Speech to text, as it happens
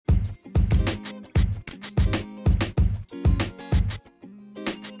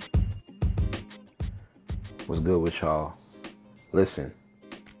What's good with y'all? Listen,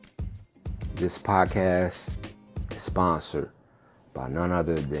 this podcast is sponsored by none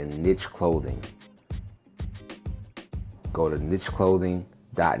other than Niche Clothing. Go to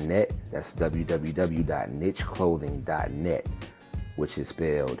nicheclothing.net. That's www.nicheclothing.net, which is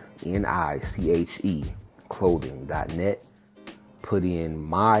spelled Niche clothing.net. Put in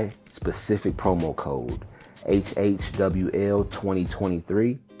my specific promo code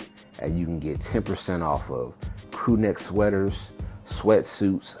HHWL2023 and you can get 10% off of crew neck sweaters,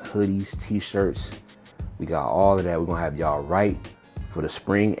 sweatsuits, hoodies, t-shirts. We got all of that. We're going to have y'all right for the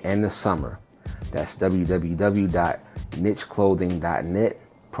spring and the summer. That's www.nicheclothing.net.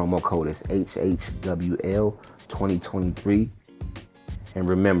 Promo code is HHWL2023. And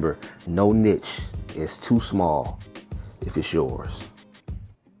remember, no niche is too small if it's yours.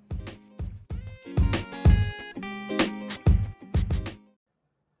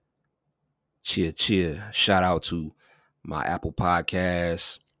 Cheer. Shout out to my Apple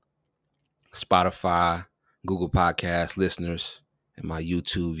Podcasts, Spotify, Google Podcasts listeners, and my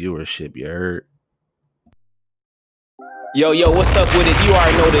YouTube viewership. You heard? Yo, what's up with it? You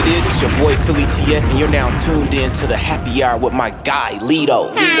already know what it is. It's your boy Philly TF, and you're now tuned in to the Happy Hour with my guy,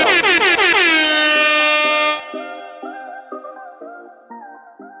 Lito.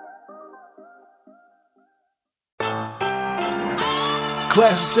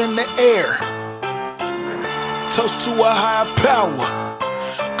 Glasses in the air. Toast to a higher power.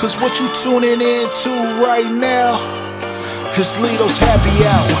 Cause what you tuning into right now is Lito's Happy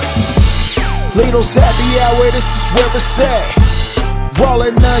Hour. Lito's Happy Hour, this is where it's at. Raw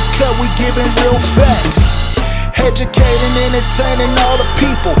and uncut, we giving real facts. Educating, entertaining all the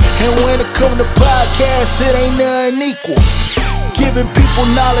people. And when it come to podcasts, it ain't nothing equal. Giving people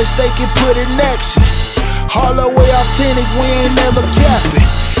knowledge they can put in action. All the way authentic, we ain't never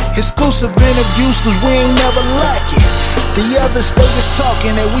capping. Exclusive interviews, cause we ain't never lacking. The other niggas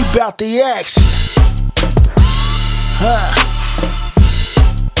talking and we bout the action.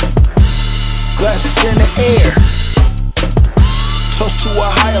 Glasses in the air. Toast to a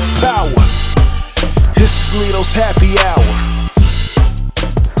higher power. This is Lito's Happy Hour.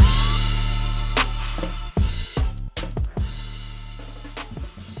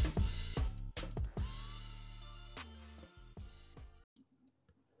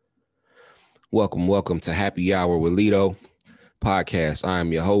 Welcome to Happy Hour with Lito podcast. I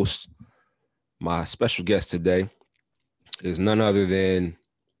am your host. My special guest today is none other than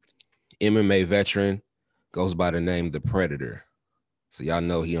MMA veteran, goes by the name The Predator. So y'all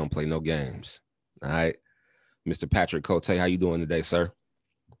know he don't play no games. All right. Mr. Patrick Cote, how you doing today, sir?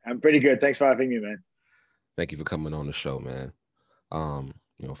 I'm pretty good. Thanks for having me, man. Thank you for coming on the show, man.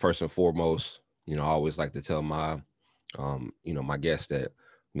 First and foremost, I always like to tell my guests that,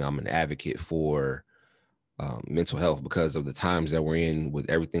 I'm an advocate for mental health because of the times that we're in with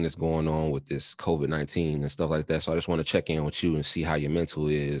everything that's going on with this COVID-19 and stuff like that. So I just want to check in with you and see how your mental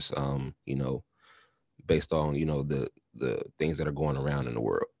is, based on, the things that are going around in the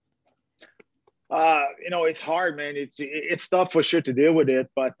world. It's hard, man. It's tough for sure to deal with it,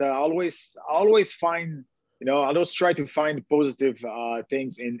 but I always find, I always try to find positive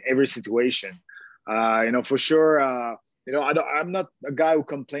things in every situation. For sure, I'm not a guy who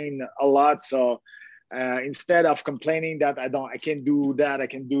complain a lot. So instead of complaining that I can't do that, I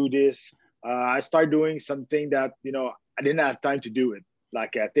can do this, I start doing something that, I didn't have time to do it,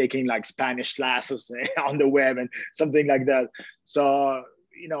 like taking like Spanish classes on the web and something like that. So,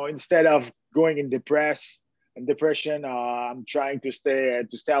 instead of going in depression, I'm trying to stay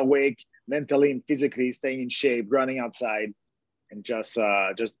awake mentally and physically, staying in shape, running outside, and just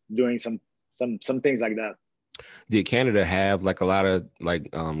doing some things like that. Did Canada have like a lot of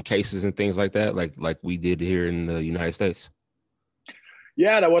cases and things like that, like we did here in the United States?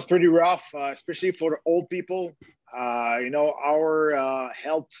 Yeah, that was pretty rough, especially for the old people. Our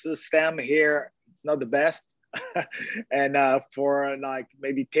health system here, it's not the best. And for like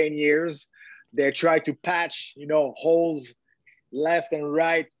maybe 10 years, they tried to patch, holes left and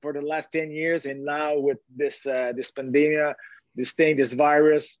right for the last 10 years. And now with this pandemic, this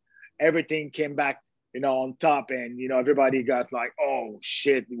virus, everything came back, on top, and, everybody got like, oh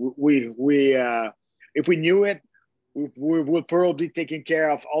shit, we if we knew it, we would probably taking care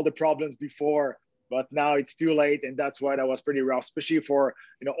of all the problems before, but now it's too late. And that's why that was pretty rough, especially for,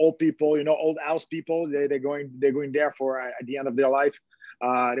 old people, old house people, they're going there for at the end of their life.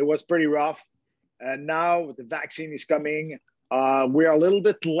 It was pretty rough. And now the vaccine is coming. We're a little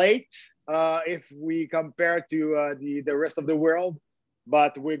bit late if we compare to the rest of the world,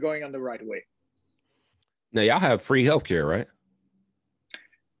 but we're going on the right way. Now, y'all have free healthcare, right?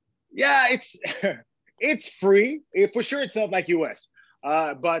 Yeah, it's free. For sure, it's not like US.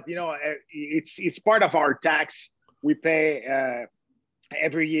 But it's part of our tax we pay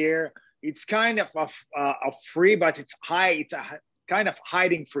every year. It's kind of free, but it's high. It's a kind of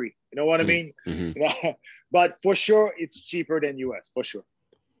hiding free. You know what I mean? Mm-hmm. But for sure, it's cheaper than US for sure.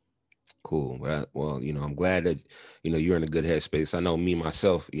 Cool. Well, I'm glad that you're in a good headspace. I know me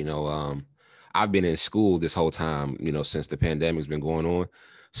myself. I've been in school this whole time. Since the pandemic's been going on,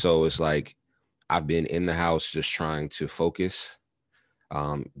 so it's like I've been in the house just trying to focus,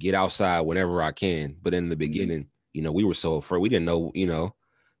 get outside whenever I can. But in the beginning, we were so afraid. We didn't know.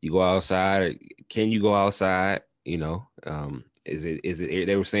 You go outside. Can you go outside? Is it?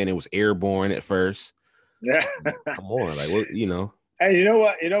 They were saying it was airborne at first. Yeah. Come on, like what? And you know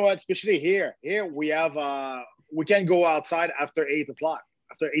what? You know what? Especially here, we have we can go outside after 8 o'clock,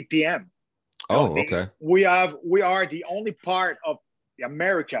 after 8 p.m. Oh, okay. We are the only part of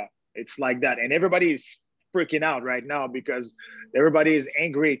America. It's like that, and everybody is freaking out right now because everybody is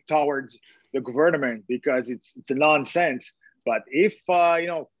angry towards the government because it's a nonsense. But if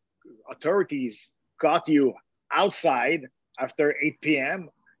authorities caught you outside after 8 p.m.,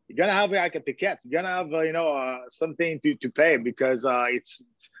 you're gonna have like a ticket. You're gonna have something to pay because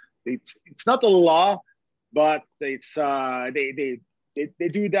it's not a law, but it's they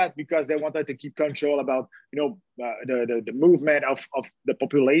do that because they wanted to keep control about the movement of the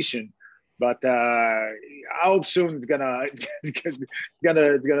population. But I hope soon it's gonna it's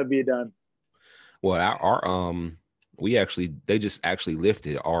gonna be done. Well, our they just actually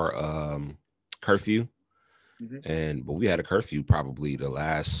lifted our curfew. But we had a curfew probably the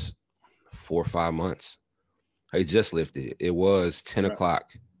last 4 or 5 months. They just lifted it. It was 10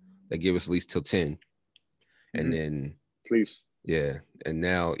 o'clock. They give us at least till 10. And then please. Yeah. And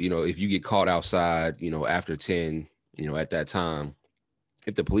now, if you get caught outside, after 10, at that time,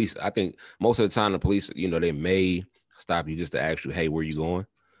 if the police, I think most of the time the police, they may stop you just to ask you, hey, where you going?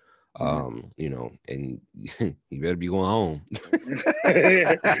 And you better be going home.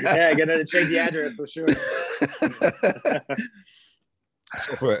 Yeah, gonna check the address for sure.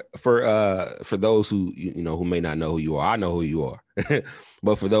 So for those who who may not know who you are, I know who you are.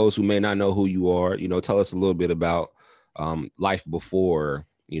 But for those who may not know who you are, tell us a little bit about life before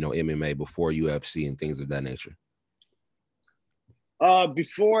MMA, before UFC and things of that nature.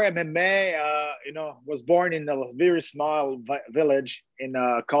 Before MMA, was born in a very small village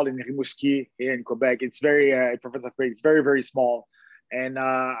called in Rimouski here in Quebec. It's very province of Quebec. It's very, very small, and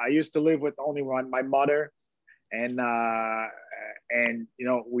I used to live with only my mother, and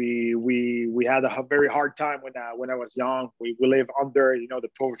we had a very hard time when I was young. We lived under the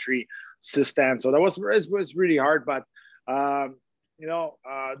poverty system, so it was really hard. But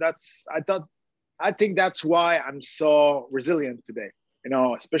I think that's why I'm so resilient today,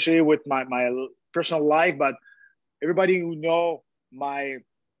 especially with my personal life. But everybody who know my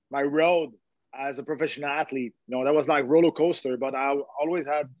road as a professional athlete, that was like roller coaster, but I always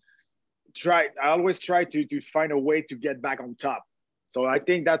tried to find a way to get back on top. So I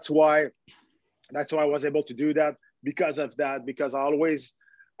think that's why I was able to do that, because of that, because I always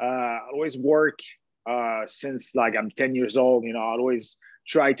work since like I'm 10 years old. I always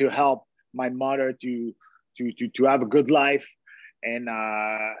try to help my mother to have a good life. And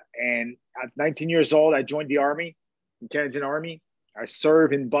at 19 years old, I joined the Army, the Canadian Army. I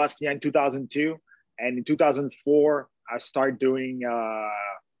served in Bosnia in 2002. And in 2004, I started doing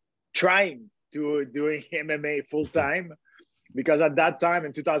MMA full time, because at that time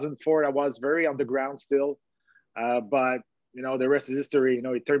in 2004, I was very underground still. But the rest is history.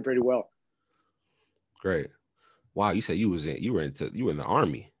 It turned pretty well. Great. Wow, you said you were in the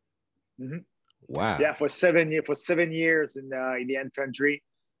Army. Mm-hmm. Wow. Yeah, for 7 years in the infantry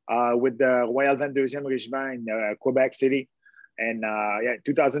with the Royal 22e Regiment in Quebec City. And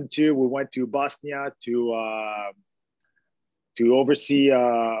 2002 we went to Bosnia to oversee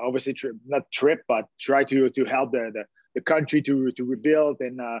but try to help the country to rebuild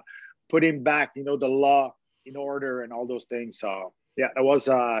and putting back the law in order and all those things. So yeah, it was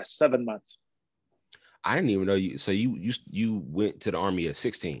 7 months. I didn't even know you. So you went to the Army at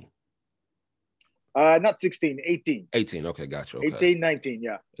 16? Not 16, 18. 18. Okay, gotcha. Okay. 18, 19,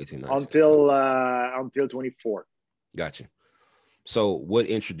 yeah. 18, 19. Until 24. Gotcha. So what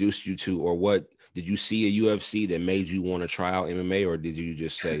introduced you to, or what did you see a UFC that made you want to try out MMA, or did you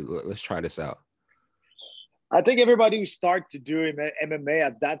just say, let's try this out? I think everybody who started to do MMA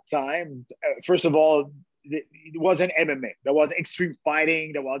at that time, first of all, it wasn't MMA. There was extreme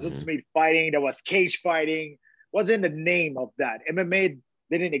fighting. There was ultimate fighting. There was cage fighting. Wasn't the name of that. MMA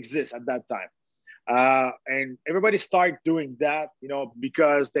didn't exist at that time. And everybody started doing that,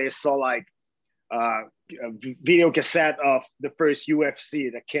 because they saw like uh, video cassette of the first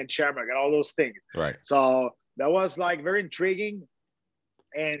UFC, the Ken Shamrock, and all those things. Right. So that was like very intriguing,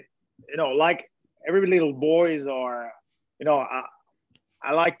 and like every little boys or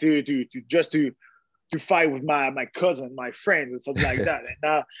I like to fight with my cousin, my friends, and something like that.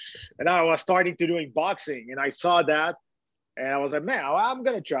 And I was starting to doing boxing, and I saw that, and I was like, man, I'm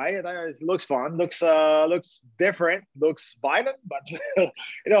gonna try it. It looks fun, looks different, looks violent, but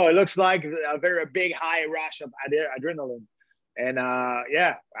it looks like a very big high rush of adrenaline. And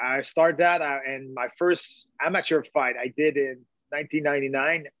yeah, I started that, and my first amateur fight I did in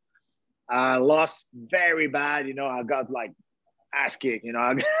 1999. I lost very bad. I got like ass kicked.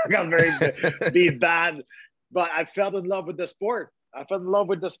 I got very beat bad, but I fell in love with the sport. I fell in love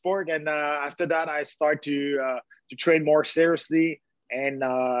with the sport, and after that, I started to train more seriously, and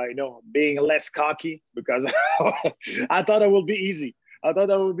being less cocky, because I thought it would be easy. I thought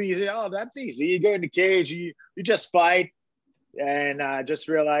that would be easy. Oh, that's easy. You go in the cage, you just fight, and I just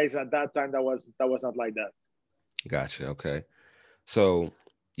realized at that time that was not like that. Gotcha. Okay, so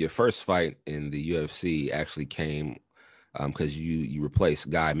your first fight in the UFC actually came because you replaced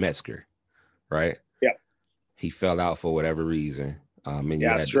Guy Metzger, right? Yeah. He fell out for whatever reason. And you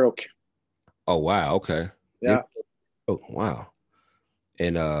Yeah, had stroke. Oh wow, okay. Yeah. Oh wow.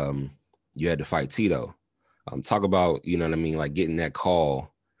 And you had to fight Tito. Talk about, you know what I mean, like getting that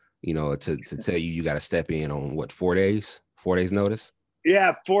call, to tell you got to step in on what, 4 days? 4 days notice?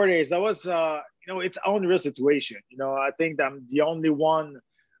 Yeah, 4 days. That was it's unreal situation. I think that I'm the only one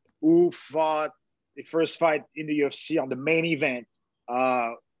who fought the first fight in the UFC on the main event.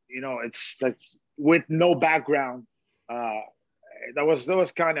 It's with no background. That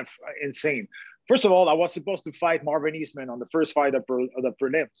was kind of insane. First of all, I was supposed to fight Marvin Eastman on the first fight of the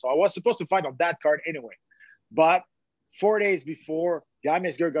prelim, so I was supposed to fight on that card anyway. But 4 days before, Guy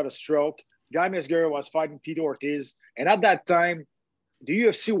Metzger got a stroke. Guy Metzger was fighting Tito Ortiz, and at that time, the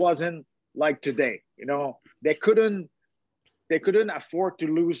UFC wasn't like today. They couldn't afford to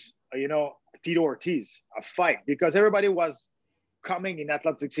lose. Tito Ortiz a fight, because everybody was coming in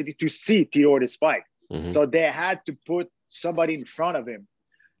Atlantic City to see Tito Ortiz fight. Mm-hmm. So they had to put somebody in front of him.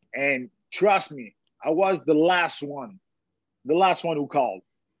 And trust me, I was the last one who called,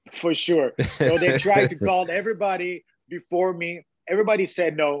 for sure. So they tried to call everybody before me. Everybody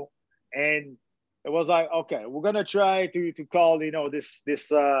said no. And it was like, okay, we're gonna try to call,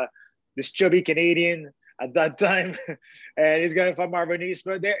 this chubby Canadian at that time, and he's gonna fight Marvin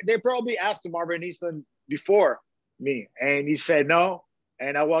Eastman. They probably asked Marvin Eastman before me, and he said no.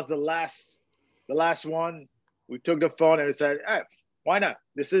 And I was the last one. We took the phone and we said, hey, why not?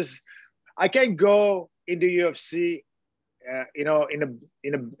 I can go in the UFC, in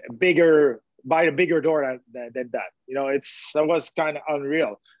a bigger, by a bigger door than that. That was kind of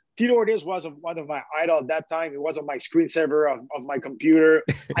unreal. Tito Ortiz was one of my idols at that time. It was on my screensaver of my computer.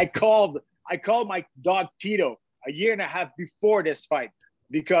 I called my dog Tito a year and a half before this fight,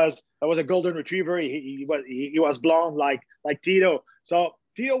 because that was a golden retriever. He was blonde like Tito. So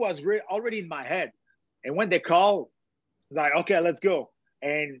Tito was already in my head. And when they called, like, okay, let's go.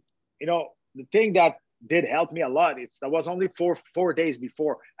 And the thing that did help me a lot, that was only 4 days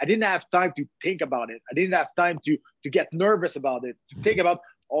before. I didn't have time to think about it. I didn't have time to get nervous about it, to think about,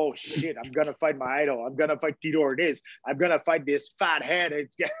 oh shit, I'm gonna fight my idol. I'm gonna fight Tito Ortiz. I'm gonna fight this fat head.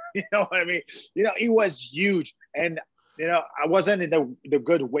 It's what I mean. It was huge, and I wasn't in the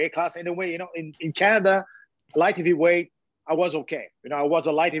good weight class anyway. In Canada, light heavyweight, I was okay. I was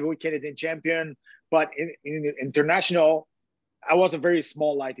a light heavyweight Canadian champion, but in international, I was a very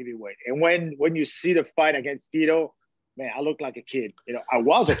small light heavyweight. And when you see the fight against Tito, man, I look like a kid. I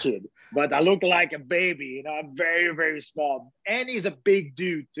was a kid, but I look like a baby. I'm very, very small. And he's a big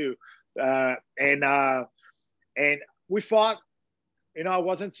dude too. And we fought. I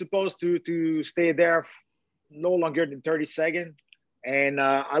wasn't supposed to stay there no longer than 30 seconds. And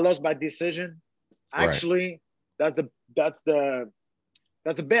I lost by decision. Actually, right. That's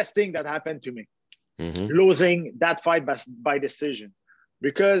the best thing that happened to me. Mm-hmm. Losing that fight by decision,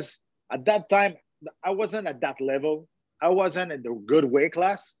 because at that time I wasn't at that level. I wasn't in the good weight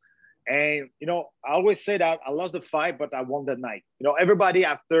class, and I always say that I lost the fight, but I won the night. Everybody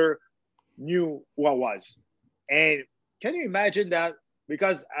after knew who I was, and can you imagine that?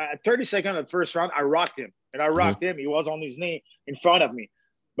 Because at 30 seconds of the first round, I rocked him, and I rocked him. He was on his knee in front of me.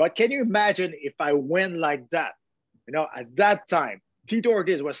 But can you imagine if I win like that? At that time, Tito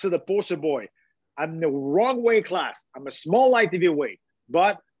Ortiz was still the poster boy. I'm in the wrong weight class. I'm a small light heavyweight,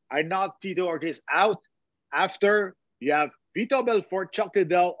 but I knocked Tito Ortiz out. After, you have Vito Belfort, Chuck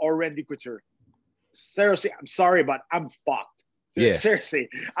Liddell, or Randy Couture. Seriously, I'm sorry, but I'm fucked. Yeah. Seriously,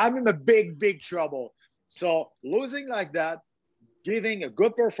 I'm in a big trouble. So losing like that, giving a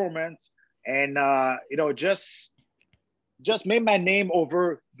good performance, and just made my name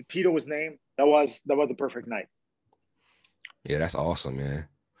over Tito's name. That was the perfect night. Yeah, that's awesome, man.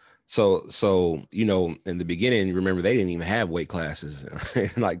 So in the beginning, remember they didn't even have weight classes,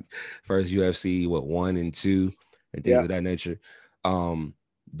 like first UFC, what, 1 and 2 and things Yeah. of that nature.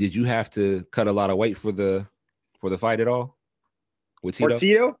 Did you have to cut a lot of weight for the fight at all with For Tito?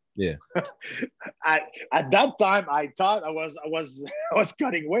 Tito, Yeah. at that time, I thought I was I was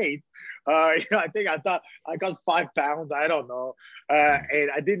cutting weight. I think I thought I got 5 pounds. I don't know,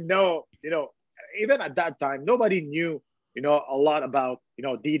 and I didn't know. Even at that time, nobody knew. A lot about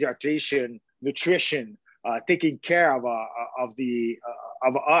dehydration, nutrition, taking care of the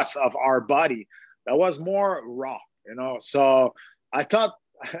of us, of our body. That was more raw. So I thought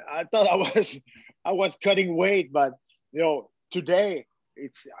I was cutting weight, but today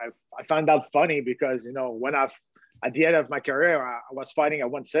I found out funny because when at the end of my career I was fighting at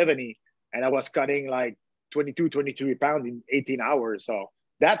 170 and I was cutting like 22, 23 pounds in 18 hours. So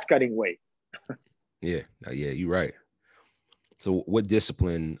that's cutting weight. Yeah. Yeah, you're right. So what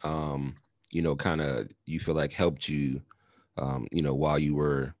discipline, kind of you feel like helped you, while you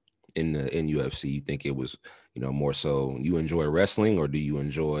were in UFC? You think it was, more so you enjoy wrestling, or do you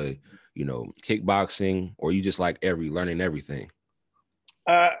enjoy, kickboxing, or you just like learning everything?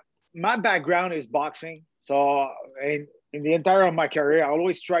 Uh, my background is boxing, so in the entire of my career, I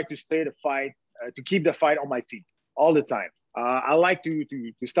always try to stay the fight, to keep the fight on my feet all the time. I like to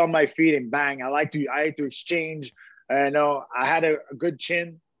stomp my feet and bang. I like to exchange. I had a good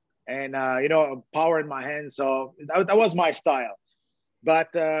chin, and power in my hands, so that was my style.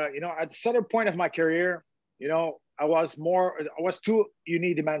 But at the center point of my career, I was too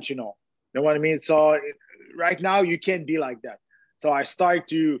unidimensional. You know what I mean? So right now you can't be like that. So I started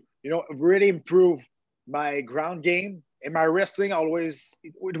to really improve my ground game, and my wrestling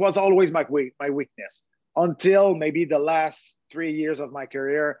it was always my weakness until maybe the last 3 years of my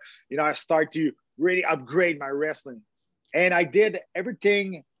career. I started to really upgrade my wrestling, and I did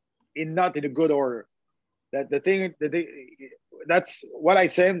everything not in a good order. That's what I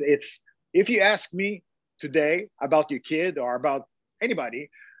said. It's, if you ask me today about your kid or about anybody,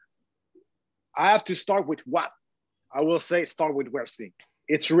 I have to start with what I will say. Start with wrestling.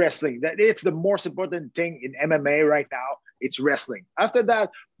 It's wrestling. It's the most important thing in MMA right now. It's wrestling. After that,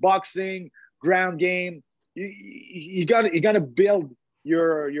 boxing, ground game. You gotta build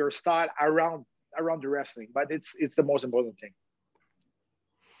your style around the wrestling, but it's the most important thing.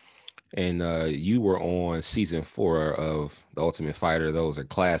 And you were on season 4 of The Ultimate Fighter. Those are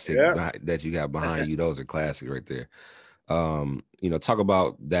classic Yeah. that you got behind you. Those are classic right there. Talk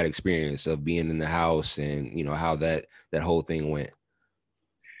about that experience of being in the house and how that whole thing went.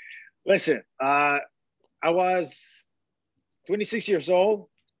 Listen, I was 26 years old,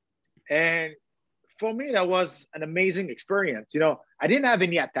 and for me that was an amazing experience. I didn't have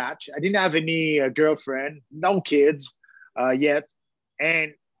any attached. I didn't have any girlfriend, no kids yet,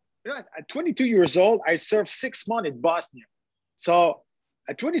 and at 22 years old, I served 6 months in Bosnia. So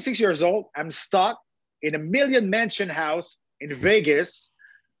at 26 years old, I'm stuck in a million mansion house in Vegas,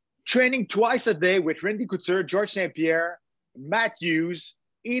 training twice a day with Randy Couture, George St. Pierre, Matthews,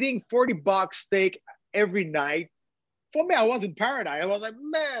 eating $40 steak every night. For me, I was in paradise. I was like,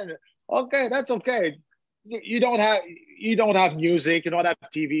 man, okay, that's okay. You don't have music, you don't have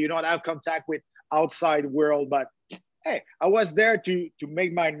TV, you don't have contact with outside world, but hey, I was there to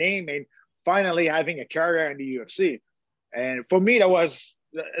make my name and finally having a career in the UFC. And for me, that was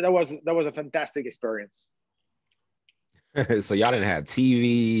a fantastic experience. So y'all didn't have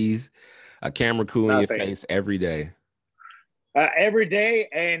TVs, a camera crew in your Nothing. face every day. Every day,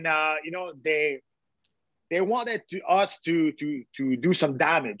 and they wanted us to do some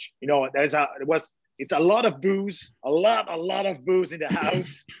damage. It's a lot of booze, a lot of booze in the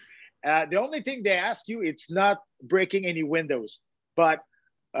house. The only thing they ask you, it's not breaking any windows, but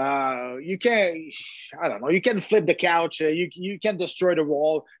you can, I don't know, you can flip the couch, you can destroy the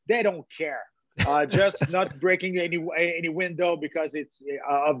wall. They don't care. Just not breaking any window because it's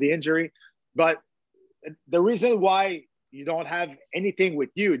of the injury. But the reason why you don't have anything with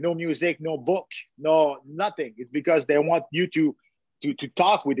you, no music, no book, no nothing, it's because they want you to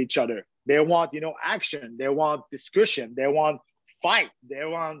talk with each other. They want action. They want discussion. They want fight. They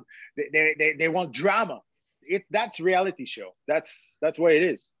want drama. That's reality show. That's what it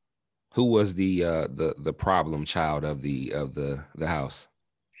is. Who was the problem child of the house?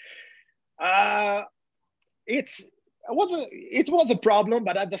 Uh, it's it was a problem,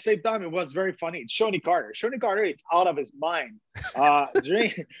 but at the same time, it was very funny. Shoney Carter. Shoney Carter, it's out of his mind.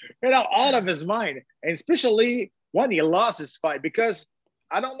 During, out of his mind. And especially when he lost his fight, because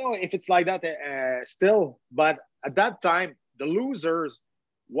I don't know if it's like that still, but at that time, the losers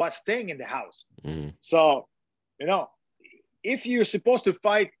was staying in the house. Mm. So, if you're supposed to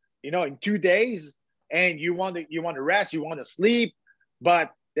fight, in 2 days, and you want to rest, you want to sleep,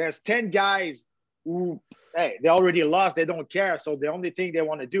 but there's 10 guys who, hey, they already lost, they don't care. So the only thing they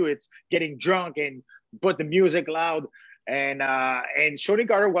want to do is getting drunk and put the music loud. And Shoney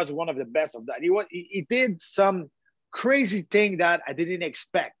Carter was one of the best of that. He did some crazy thing that I didn't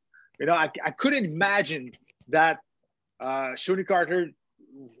expect. I couldn't imagine that Shoney Carter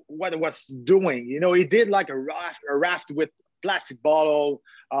what it was doing. He did like a raft with plastic bottle.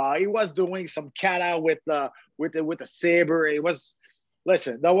 He was doing some kata with a saber. It was,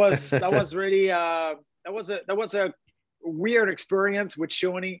 listen, that was really that was a weird experience with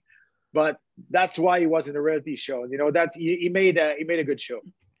Shoney, but that's why he was in the reality show. That's he made a good show.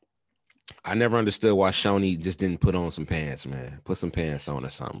 I never understood why Shoney just didn't put on some pants, man. Put some pants on or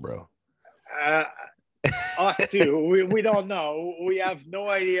something, bro. Us too. We don't know. We have no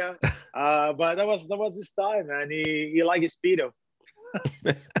idea. But that was his time, man. He liked his speedo.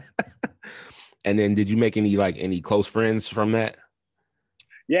 And then, did you make any close friends from that?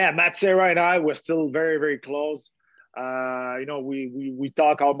 Yeah, Matt Serra and I were still very, very close. We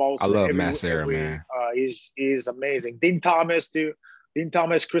talk almost. I love Matt Serra, man. He's amazing. Dean Thomas too. Dean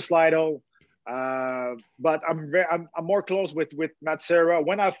Thomas, Chris Lido. But I'm more close with Matt Serra.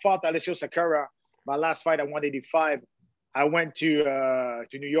 When I fought Alessio Sakura, my last fight at 185, I went to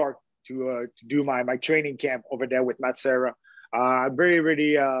New York to do my training camp over there with Matt Serra. I'm very,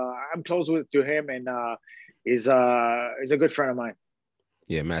 really, I'm close to him, and he's a good friend of mine.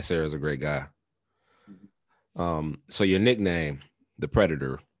 Yeah, Matt Serra is a great guy. So your nickname, the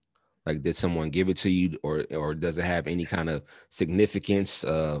Predator, did someone give it to you, or does it have any kind of significance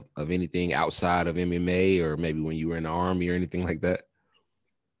of anything outside of MMA, or maybe when you were in the Army or anything like that?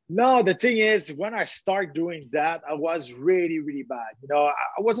 No, the thing is, when I started doing that, I was really, really bad.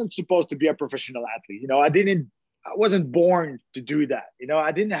 I wasn't supposed to be a professional athlete. I wasn't born to do that.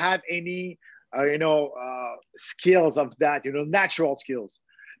 I didn't have any, skills of that, natural skills.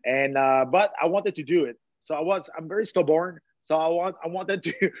 And, but I wanted to do it. So I'm very stubborn. So I wanted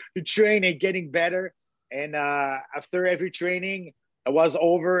to train and getting better. And after every training, it was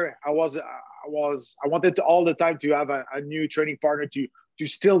over. I wanted to all the time to have a new training partner to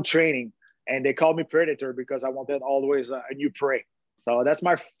still training, and they called me Predator because I wanted always a new prey. So that's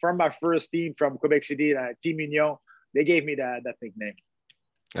from my first team from Quebec City, Team Union. They gave me that nickname.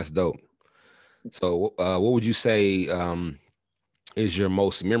 That's dope. So what would you say is your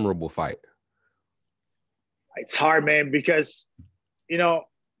most memorable fight? It's hard, man, because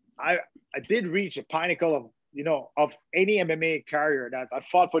I did reach a pinnacle of any MMA career that I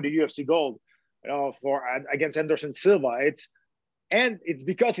fought for the UFC gold, against Anderson Silva. It's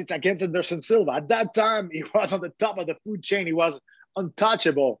because it's against Anderson Silva. At that time, he was on the top of the food chain. He was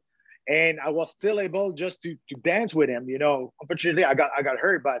untouchable. And I was still able just to dance with him. Unfortunately, I got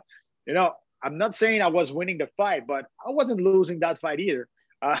hurt. But, I'm not saying I was winning the fight, but I wasn't losing that fight either.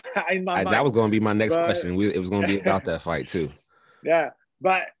 In my mind. That was going to be my next question. It was going to be about that fight, too. Yeah.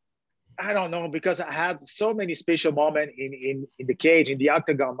 But I don't know, because I had so many special moments in the cage, in the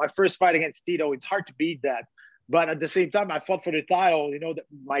octagon. My first fight against Tito, it's hard to beat that. But at the same time, I fought for the title,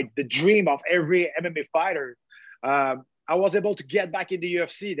 the dream of every MMA fighter. I was able to get back in the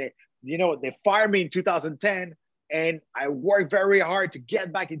UFC. They fired me in 2010, and I worked very hard to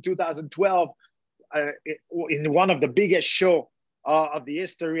get back in 2012 in one of the biggest show of the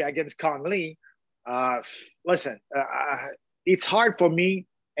history against Kong Lee. Listen, it's hard for me,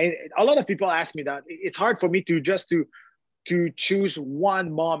 and a lot of people ask me that. It's hard for me to choose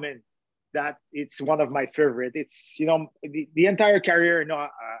one moment that it's one of my favorite. It's the entire career.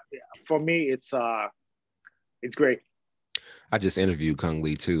 For me, it's great. I just interviewed Kong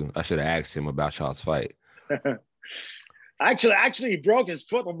Lee too. I should have asked him about y'all's fight. Actually, he broke his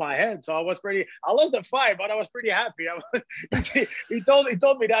foot on my head, so I lost the fight, but I was pretty happy. He told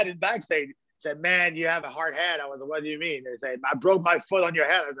me that in backstage. He said, "Man, you have a hard head." I was like, "What do you mean?" They said, "I broke my foot on your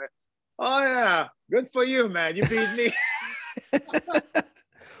head." I said, "Oh yeah, good for you, man. You beat me."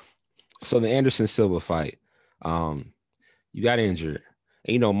 So the Anderson Silva fight, you got injured.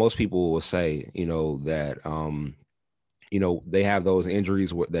 And, most people will say, that, they have those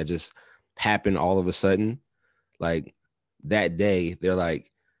injuries that just happen all of a sudden. Like that day, they're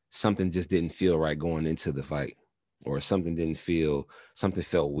like, something just didn't feel right going into the fight. or something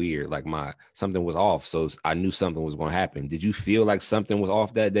felt weird, like something was off. So I knew something was going to happen. Did you feel like something was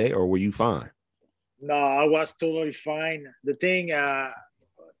off that day, or were you fine? No, I was totally fine. The thing,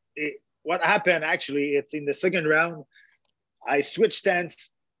 what happened actually, it's in the second round. I switched stance.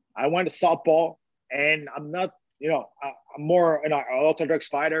 I went to southpaw, and I'm not, I'm more an orthodox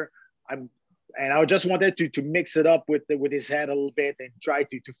fighter. And I just wanted to mix it up with his head a little bit and try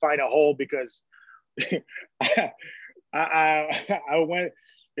to find a hole because I went,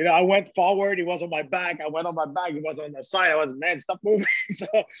 I went forward. He was on my back. I went on my back. He was on the side. I was, man, stop moving. So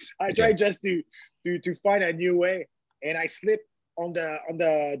I tried just to find a new way, and I slipped on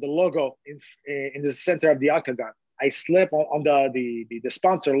the logo in the center of the octagon. I slipped on the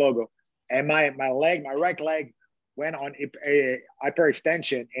sponsor logo, and my right leg went on a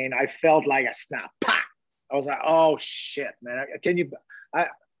hyperextension, and I felt like a snap. Pah! I was like, oh shit, man!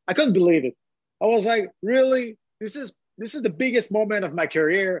 I couldn't believe it. I was like, really? This is the biggest moment of my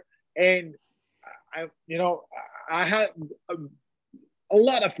career, and I had a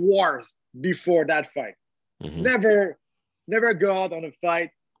lot of wars before that fight. Mm-hmm. Never go out on a fight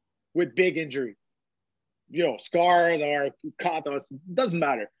with big injury, scars or cut, or doesn't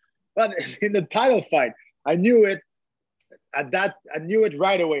matter. But in the title fight, I knew it. I knew it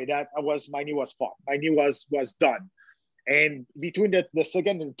right away that my knee was fought. My knee was done. And between the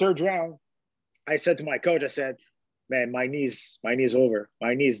second and third round, I said to my coach, I said, man, my knee's over.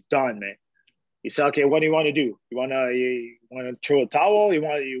 My knee's done, man. He said, okay, what do you want to do? You want to throw a towel? You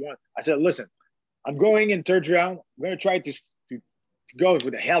want? I said, listen, I'm going in third round. I'm going to try to go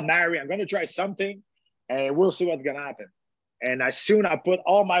with a Hail Mary. I'm going to try something, and we'll see what's going to happen. And as soon as I put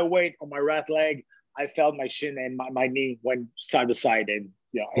all my weight on my right leg, I felt my shin and my knee went side to side, and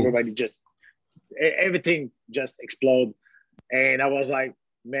everything just exploded. And I was like,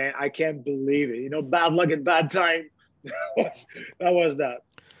 man, I can't believe it. Bad luck and bad time. that was that.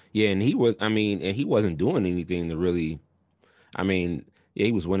 Yeah, and he wasn't doing anything to really. Yeah,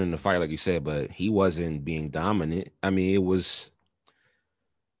 he was winning the fight, like you said, but he wasn't being dominant. It was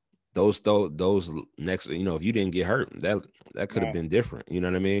those next. If you didn't get hurt, that could have been different. You know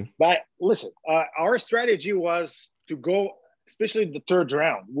what I mean? But listen, our strategy was to go, especially in the third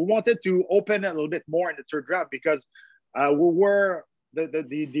round. We wanted to open a little bit more in the third round because we were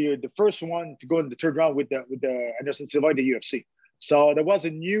the first one to go in the third round with the Anderson Silva in the UFC. So there was a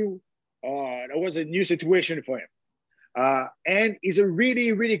new situation for him, and he's a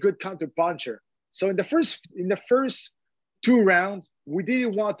really, really good counter puncher. So in the first two rounds, we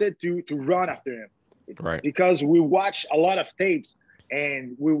didn't want it to run after him, right? Because we watched a lot of tapes,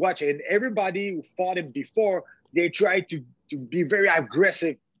 and everybody who fought him before, they tried to be very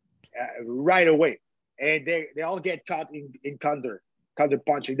aggressive right away, and they all get caught in counter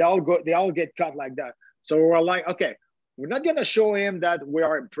punching. They all get caught like that. So we're like, okay, we're not gonna show him that we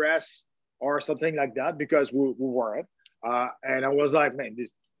are impressed or something like that, because we weren't. And I was like, man,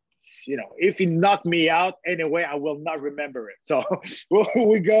 if he knocked me out anyway, I will not remember it. So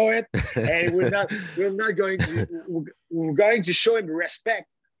we go it, and we're going to show him respect,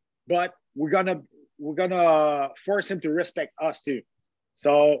 but we're gonna force him to respect us too.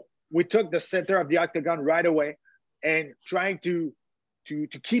 So we took the center of the octagon right away, and trying to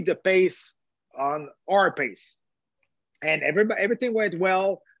keep the pace on our pace, and everything went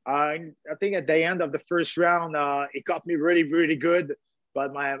well. I think at the end of the first round, it got me really, really good.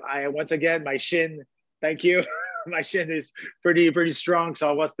 But once again, my shin, thank you. My shin is pretty strong, so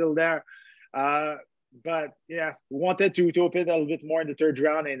I was still there. But yeah, we wanted to open a little bit more in the third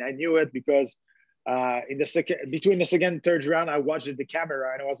round, and I knew it because between the second and third round, I watched the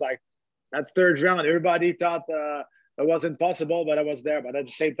camera, and I was like, that third round, everybody thought it wasn't possible, but I was there. But at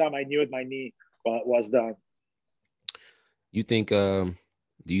the same time, I knew it, my knee was done. You think?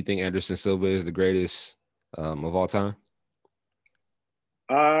 Do you think Anderson Silva is the greatest of all time?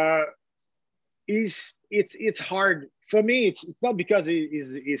 It's hard for me. It's not because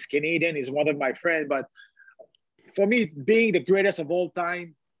he's Canadian. He's one of my friends, but for me, being the greatest of all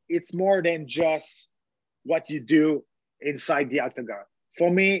time, it's more than just what you do inside the octagon.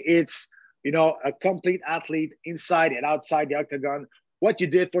 For me, it's a complete athlete inside and outside the octagon. What you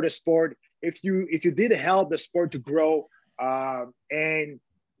did for the sport, if you did help the sport to grow and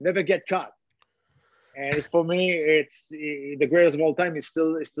never get caught. And for me, it's the greatest of all time is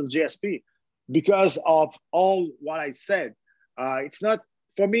still GSP, because of all what I said. It's not,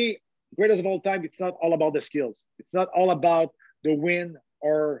 for me, greatest of all time. It's not all about the skills. It's not all about the wins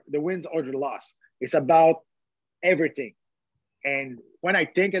or the loss. It's about everything. And when I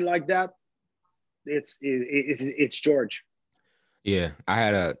think it like that, it's George. Yeah, I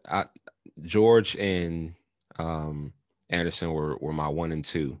had George and Anderson were my 1 and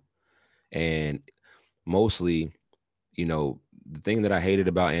 2. And mostly, the thing that I hated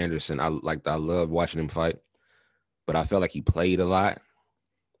about Anderson, I loved watching him fight, but I felt like he played a lot.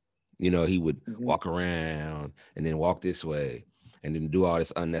 He would walk around and then walk this way and then do all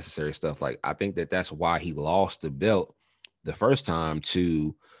this unnecessary stuff. Like, I think that's why he lost the belt the first time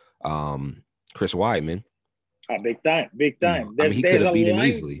to Chris Weidman. Oh, big time. He could have beat him line,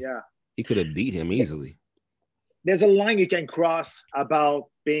 easily. yeah. He could have beat him easily. There's a line you can cross about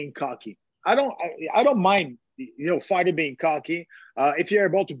being cocky. I don't mind, fighter being cocky if you're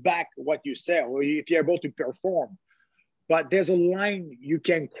able to back what you say or if you're able to perform. But there's a line you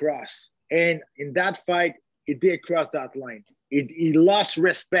can cross. And in that fight, he did cross that line. He lost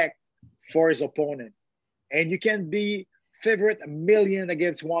respect for his opponent. And you can be favorite 1,000,000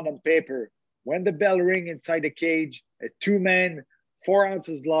 against 1 on paper. When the bell ring inside the cage, a 2-man, 4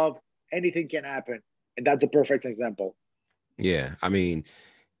 ounces glove, anything can happen. And that's the perfect example. Yeah. I mean,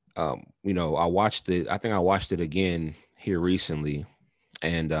 I watched it. I think I watched it again here recently.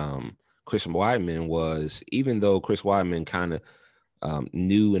 And Chris Weidman was, even though Chris Weidman kind of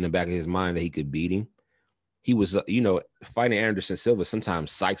knew in the back of his mind that he could beat him, he was, fighting Anderson Silva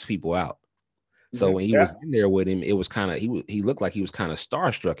sometimes psychs people out. So when he was in there with him, it was kind of, he looked like he was kind of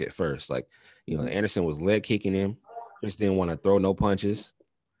starstruck at first. Like, Anderson was leg kicking him. Chris didn't want to throw no punches.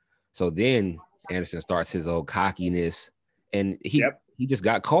 So then Anderson starts his old cockiness, and he just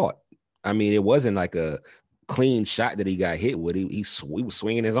got caught. I mean, it wasn't like a clean shot that he got hit with. He was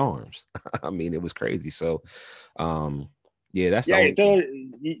swinging his arms. I mean, it was crazy. So, that's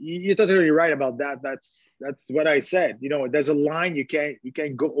you're totally right about that. That's what I said. There's a line you can't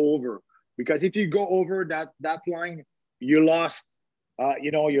go over, because if you go over that line, you lost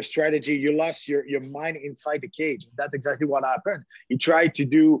your strategy, you lost your mind inside the cage. That's exactly what happened. He tried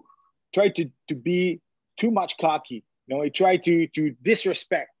to be too much cocky. He tried to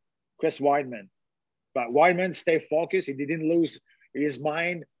disrespect Chris Weidman, but Weidman stayed focused. He didn't lose his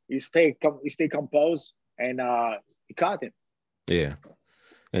mind. He stayed composed, and he caught him. Yeah,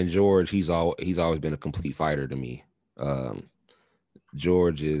 and George, he's always been a complete fighter to me.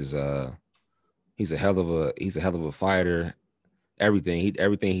 George is he's a hell of a fighter. Everything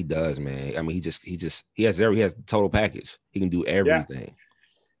he does, man. I mean, he has the total package. He can do everything. Yeah.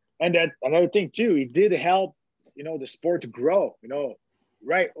 And that another thing too, he did help the sport to grow.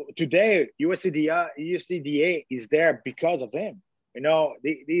 Right today, USCDA is there because of him.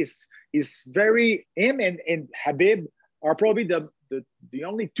 He's very, him and Habib are probably the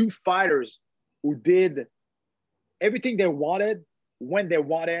only 2 fighters who did everything they wanted when they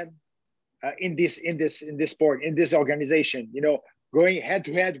wanted in this sport, in this organization. Going head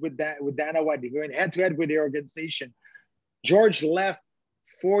to head with Dana White, going head to head with the organization. George left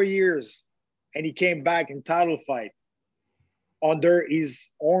 4 years, and he came back in title fight under his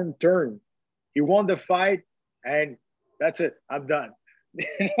own term. He won the fight, and that's it. I'm done.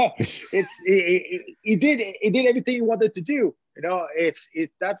 He did everything he wanted to do.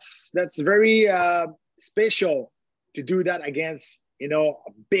 That's very special to do that against a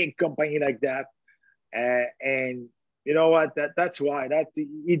big company like that. And you know what? That's why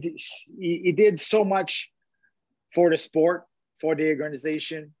he did so much for the sport, for the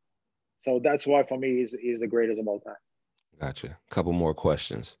organization. So that's why for me he's the greatest of all time. Gotcha. A couple more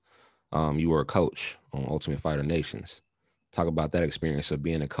questions. You were a coach on Ultimate Fighter Nations. Talk about that experience of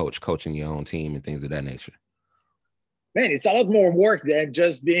being a coach, coaching your own team and things of that nature. Man, it's a lot more work than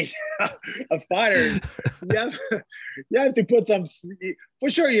just being a fighter. You have to put some, for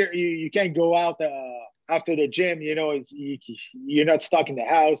sure. You can't go out after the gym. You're not stuck in the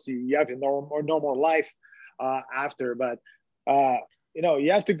house. You have a normal life after. But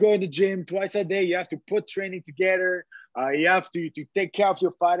you have to go to the gym twice a day. You have to put training together. You have to take care of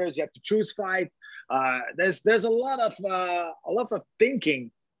your fighters. You have to choose fight. There's a lot of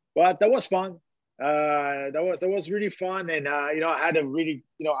thinking, but that was fun. That was really fun, and I had a really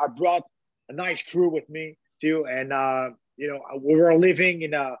I brought a nice crew with me too, and we were living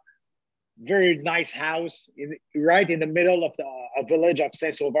in a very nice house right in the middle of a village of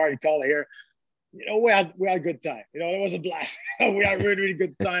Saint Sauveur, call it here. We had a good time. It was a blast. We had a really, really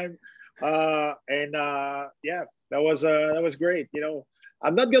good time, and that was great.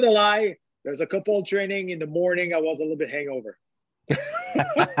 I'm not gonna lie. There's a couple of training in the morning. I was a little bit hangover.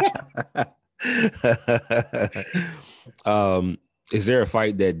 Is there a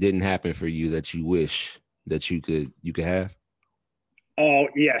fight that didn't happen for you that you wish that you could have? Oh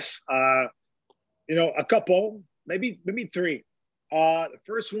yes, a couple, maybe 3. The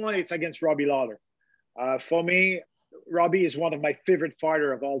first one, it's against Robbie Lawler. For me, Robbie is one of my favorite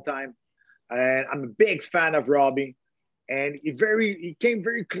fighter of all time. and I'm a big fan of Robbie. And he came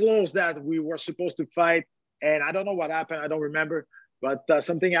very close that we were supposed to fight, and I don't know what happened. I don't remember, but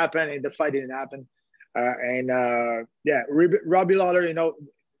something happened, and the fight didn't happen. Yeah, Robbie Lawler,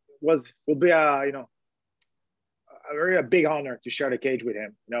 will be a big honor to share the cage with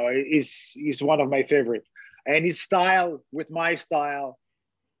him. He's one of my favorites, and his style with my style,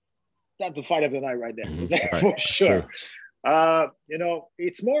 that's the fight of the night right there. Mm-hmm. For sure.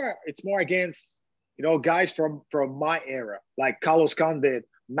 It's more against guys from my era, like Carlos Condit,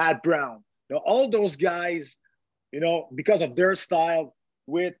 Matt Brown, all those guys, because of their style.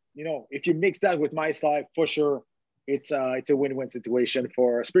 With if you mix that with my style, for sure, it's a win-win situation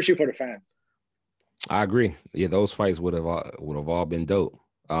especially for the fans. I agree. Yeah, those fights would have all been dope.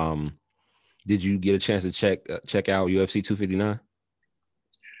 Did you get a chance to check out UFC 259?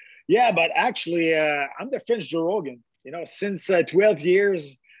 Yeah, but actually, I'm the French Joe Rogan. Since 12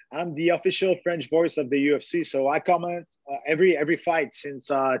 years, I'm the official French voice of the UFC. So I comment every fight since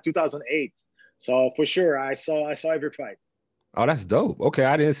 2008. So for sure, I saw every fight. Oh, that's dope. Okay,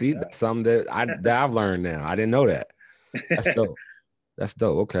 I didn't see that's something that I've learned now. I didn't know that. That's dope. That's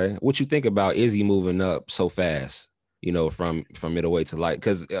dope. Okay, what you think about Izzy moving up so fast? From middleweight to light,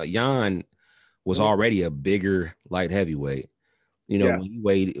 because Jan was already a bigger light heavyweight. When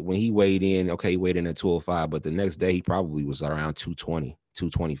he weighed in, okay, he weighed in at 205, but the next day he probably was around 220,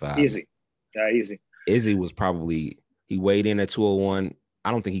 225. Easy. Yeah, easy. Izzy was he weighed in at 201.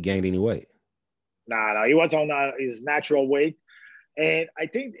 I don't think he gained any weight. No, he was on his natural weight. And I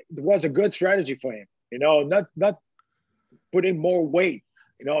think it was a good strategy for him, not putting more weight.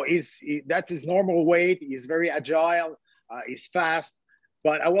 That's his normal weight. He's very agile. He's fast.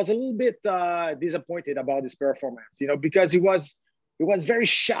 But I was a little bit disappointed about his performance, because he was very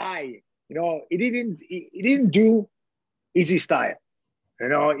shy. He didn't do easy style.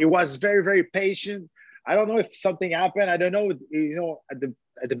 He was very, very patient. I don't know if something happened. I don't know, at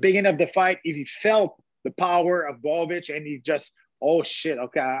the beginning of the fight, if he felt the power of Bovic and he just, oh shit,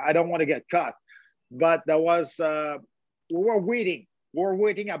 okay, I don't want to get caught. But there was, we were waiting. We were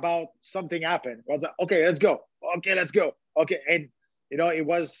waiting about something happen. I was like, okay, let's go. Okay, let's go. Okay, and it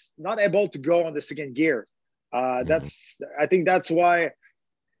was not able to go on the second gear. I think that's why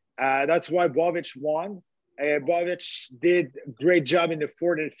Bovic won. Bovic did a great job in the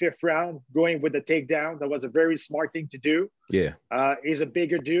fourth and fifth round, going with the takedown. That was a very smart thing to do. Yeah. He's a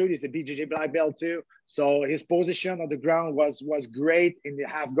bigger dude. He's a BJJ black belt too. So his position on the ground was great in the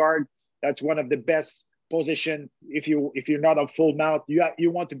half guard. That's one of the best position. If you're not on full mount,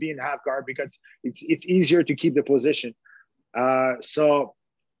 you want to be in half guard because it's easier to keep the position. So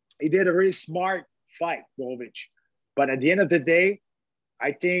he did a really smart fight, Bovic. But at the end of the day,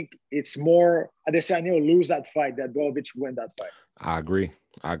 I think it's more Adesanya will lose that fight than Bovic win that fight. I agree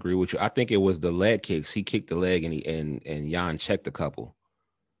with you. I think it was the leg kicks. He kicked the leg and Jan checked a couple.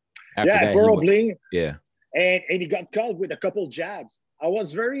 After that, probably. Yeah. And he got caught with a couple jabs. I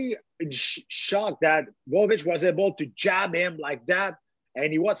was very shocked that Bovic was able to jab him like that.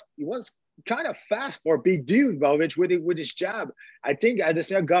 And he was kind of fast for a big dude, Bovic, with his jab. I think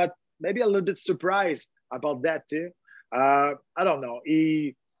Adesanya got maybe a little bit surprised about that too. I don't know.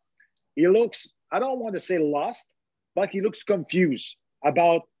 He looks, I don't want to say lost, but he looks confused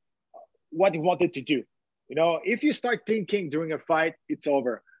about what he wanted to do. If you start thinking during a fight, it's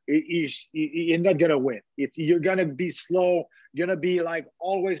over. You're not going to win. You're going to be slow. You're going to be like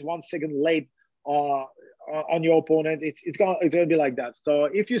always 1 second late on your opponent. It's going to be like that. So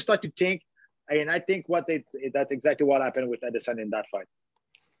if you start to think, and I think that's exactly what happened with Anderson in that fight.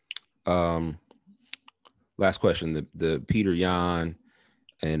 Last question: the Peter Yan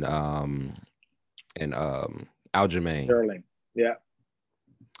and Aljamain. Sterling, yeah.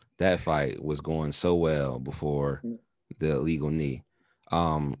 That fight was going so well before the illegal knee.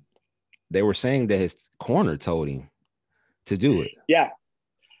 They were saying that his corner told him to do it. Yeah.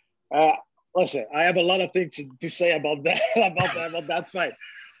 Listen, I have a lot of things to say about that about that fight.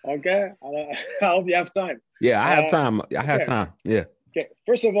 Okay, I hope you have time. Yeah, I have time. I have time. Yeah. Okay.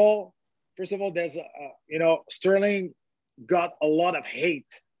 First of all, there's Sterling got a lot of hate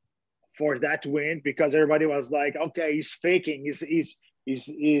for that win because everybody was like, okay, he's faking. It's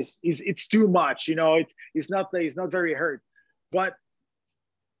too much. He's not very hurt. But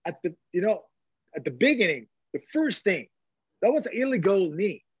at the beginning, the first thing, that was an illegal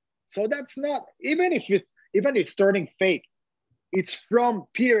knee. So that's not, even if Sterling fake, it's from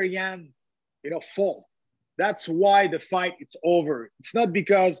Peter Yan, fault. That's why the fight is over. It's not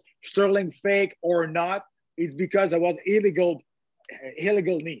because Sterling fake or not. It's because it was illegal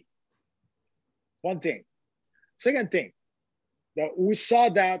knee. One thing. Second thing, that we saw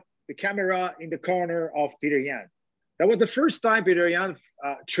that the camera in the corner of Peter Yan. That was the first time Peter Yan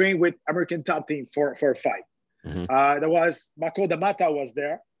trained with American top team for a fight. Mm-hmm. There was Mako Damata was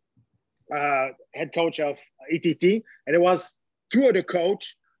there, head coach of ETT, and it was two other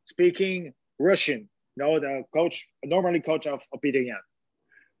coach speaking Russian. The coach, normally coach of Peter Yan.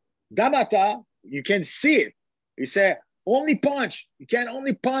 Damata, you can see it. He said, only punch. You can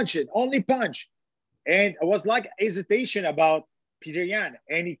only punch it, only punch. And it was like hesitation about Peter Yan.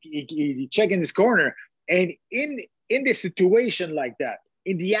 And he checked in his corner. And in the situation like that,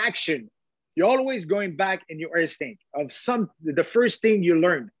 in the action, you're always going back in your instinct of the first thing you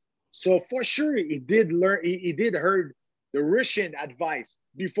learned. So for sure, he did learn, he did heard the Russian advice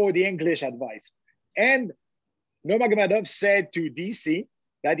before the English advice. And Nurmagomedov said to DC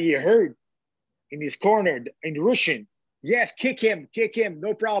that he heard in his corner in Russian, yes, kick him,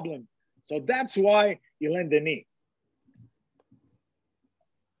 no problem. So that's why he landed the knee.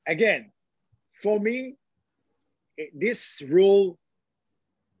 Again, for me, this rule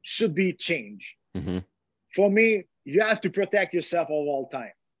should be changed. Mm-hmm. For me, you have to protect yourself all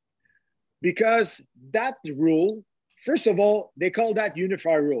time. Because that rule, first of all, they call that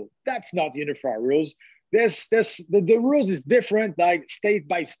unified rule. That's not unified rules. The rules is different, like state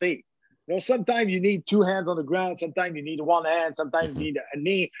by state. Sometimes you need two hands on the ground. Sometimes you need one hand. Sometimes you need a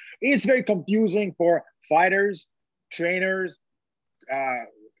knee. It's very confusing for fighters, trainers,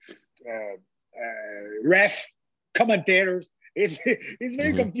 ref, commentators. It's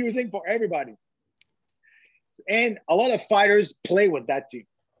very confusing for everybody. And a lot of fighters play with that too.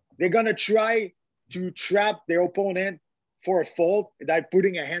 They're going to try to trap their opponent for a fault, like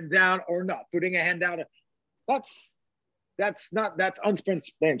putting a hand down or not putting a hand down. That's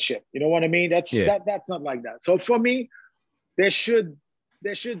unsportsmanship. You know what I mean? That's not like that. So for me, they should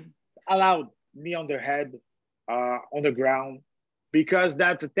allow knee on their head, on the ground, because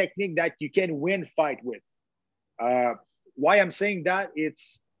that's a technique that you can win fight with. Why I'm saying that,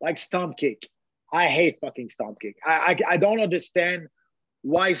 it's like stomp kick. I hate fucking stomp kick. I don't understand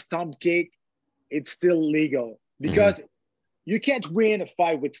why stomp kick it's still legal, because you can't win a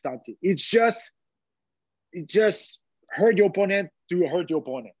fight with stomp kick. It just hurt your opponent to hurt your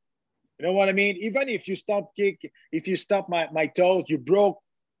opponent. You know what I mean? Even if you stomp kick, if you stomp my toes, you broke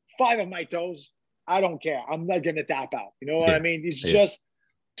 5 of my toes, I don't care. I'm not gonna tap out. You know what I mean? It's just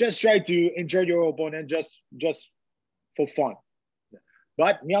try to injure your opponent just for fun.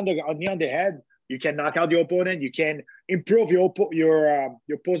 But knee on the head, you can knock out your opponent. You can improve your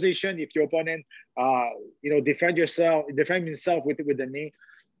position if your opponent defend himself with the knee.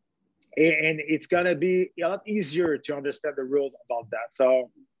 And it's gonna be a lot easier to understand the rules about that. So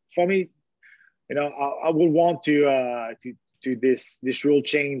for me, I would want to this rule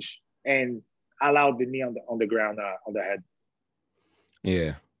change and allow the knee on the ground on the head.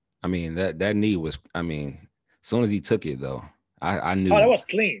 Yeah, I mean that knee was. I mean, as soon as he took it though, I knew. Oh, that was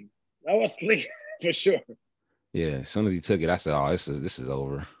clean. That was clean for sure. Yeah, as soon as he took it, I said, "Oh, this is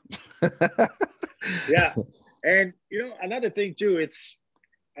over." Yeah, and another thing too, it's.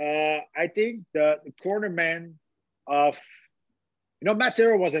 I think the corner man of,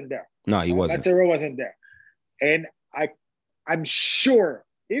 Matsero wasn't there. No, he wasn't. Matsero wasn't there. And I'm sure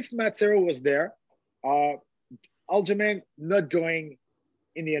if Matsero was there, Aljamain not going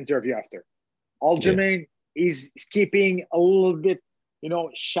in the interview after. Aljamain is keeping a little bit,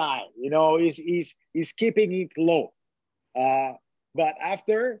 shy. He's keeping it low. But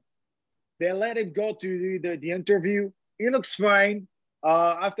after they let him go to the interview, he looks fine.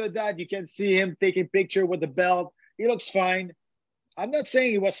 After that, you can see him taking picture with the belt. He looks fine. I'm not saying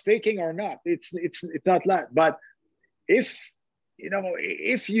he was faking or not. It's not that. But if you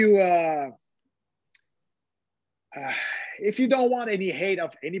don't want any hate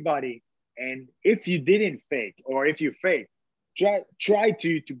of anybody, and if you didn't fake or if you fake, try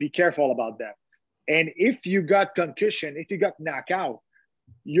to be careful about that. And if you got concussion, if you got knocked out,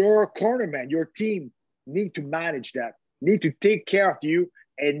 your cornerman, your team need to manage that. Need to take care of you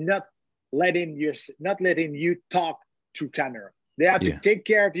and not letting you talk through camera. They have to take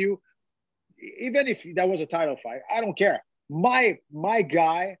care of you, even if that was a title fight. I don't care. My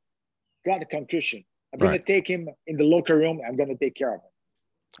guy got a concussion. I'm gonna take him in the locker room. I'm gonna take care of him.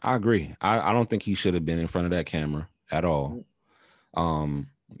 I agree. I don't think he should have been in front of that camera at all,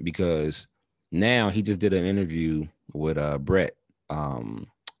 because now he just did an interview with Brett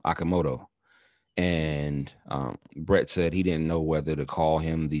Akamoto. And Brett said he didn't know whether to call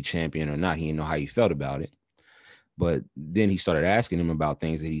him the champion or not. He didn't know how he felt about it. But then he started asking him about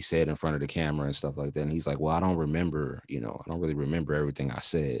things that he said in front of the camera and stuff like that. And he's like, well, I don't remember, I don't really remember everything I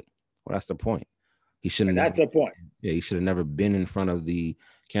said. Well, that's the point. He shouldn't. And that's the point. Yeah, he should have never been in front of the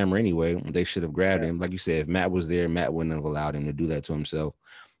camera anyway. They should have grabbed him. Like you said, if Matt was there, Matt wouldn't have allowed him to do that to himself.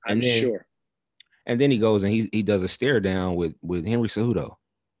 I'm sure. And then he goes and he does a stare down with Henry Cejudo.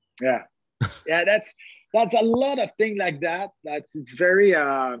 Yeah. Yeah, that's a lot of things like that. It's very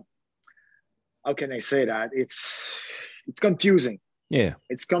how can I say that? It's confusing. Yeah.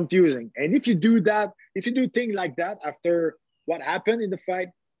 It's confusing. And if you do things like that after what happened in the fight,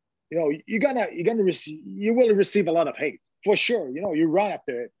 you know, you will receive a lot of hate for sure. You know, you run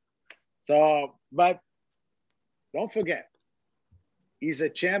after it. So, but don't forget, he's a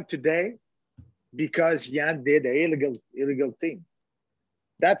champ today because Yan did an illegal thing.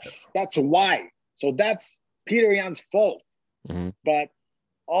 That's why. So that's Peter Yan's fault. Mm-hmm. But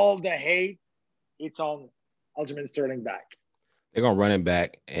all the hate, it's on Aljamain Sterling back. They're gonna run it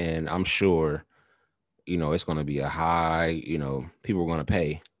back, and I'm sure, you know, it's gonna be a high. You know, people are gonna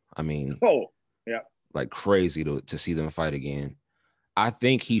pay. I mean, like crazy to see them fight again. I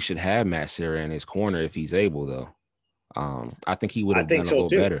think he should have Matt Serra in his corner if he's able, though. I think he would have done a little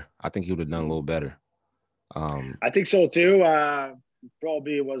better. I think he would have done a little better. I think so too.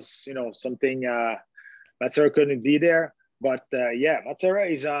 Probably it was, you know, something Matt Serra couldn't be there, but Matt Serra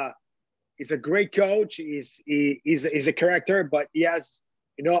is a great coach. He's a character, but he has,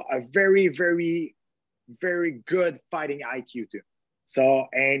 you know, a very, very, very good fighting IQ too. So,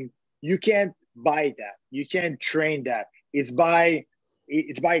 and you can't buy that. You can't train that. It's by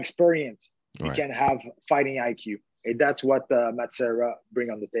experience. You Right. can have fighting IQ. And that's what Matt Serra bring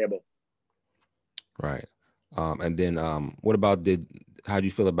on the table. Right. And then what about how do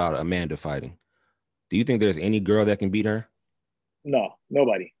you feel about Amanda fighting? Do you think there's any girl that can beat her? No,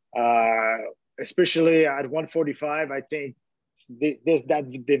 nobody. Especially at 145, I think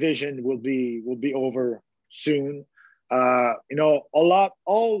that division will be over soon. You know,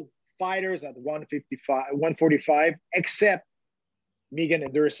 all fighters at 145, except Megan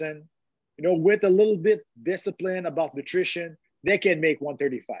Anderson, you know, with a little bit discipline about nutrition, they can make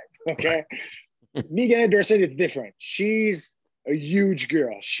 135. Okay. Right. Megan Anderson is different. She's a huge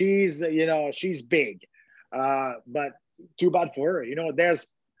girl. She's, you know, she's big. But too bad for her. You know,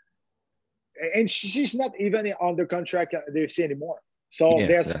 and she's not even under contract at the UFC anymore. So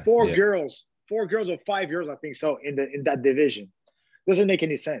there's four girls or 5 girls, I think so, in that division. Doesn't make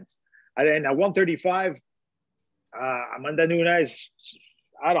any sense. And then at 135, Amanda Nunes,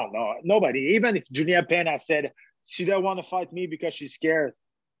 I don't know. Nobody, even if Julia Pena said she don't want to fight me because she's scared,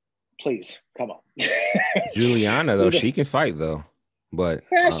 please, come on. Juliana, though, she can fight, though. But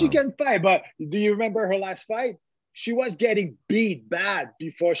she can fight. But do you remember her last fight? She was getting beat bad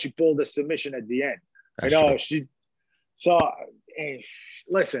before she pulled the submission at the end. That's you know, true.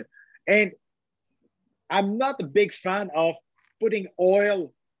 Listen, and I'm not a big fan of putting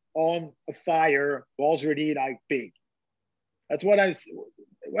oil on a fire was already like big. That's what I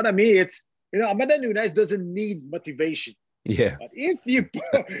mean. It's, you know, Amanda Nunes doesn't need motivation. Yeah. But if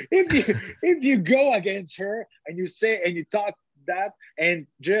you go against her and you say and you talk that, and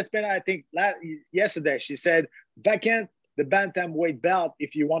just been, I think yesterday she said vacant the bantamweight belt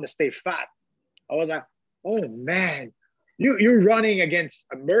if you want to stay fat. I was like, oh man, you're running against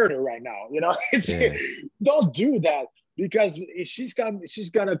a murder right now. You know, don't do that. Because she's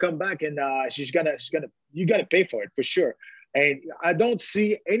gonna come back and you gotta pay for it for sure. And I don't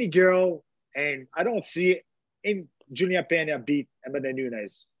see any girl, and I don't see in Julia Pena beat Amanda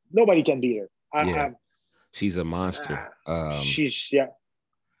Nunes. Nobody can beat her. She's a monster. She's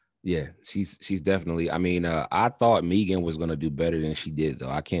definitely. I mean, I thought Megan was gonna do better than she did,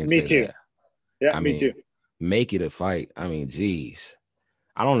 though. I can't say too. that. Yeah, me too. Make it a fight. I mean, geez,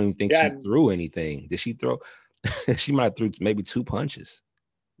 I don't even think she threw anything. Did she throw? She might have threw maybe 2 punches.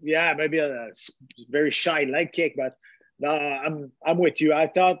 Yeah, maybe a very shy leg kick, but no, I'm with you. I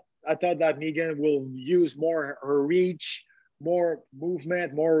thought that Megan will use more her reach, more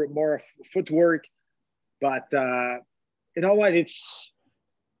movement, more footwork. But you know what? It's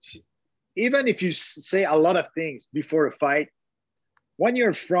even if you say a lot of things before a fight, when you're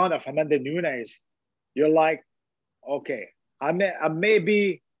in front of Amanda Nunes, you're like, okay, I may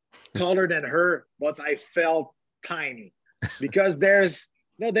be taller than her, but I felt tiny because there's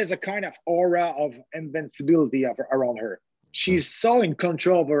a kind of aura of invincibility around her. She's so in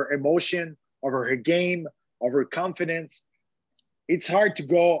control of her emotion, over her game, of her confidence. It's hard to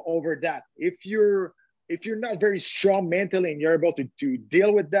go over that. If you're not very strong mentally and you're able to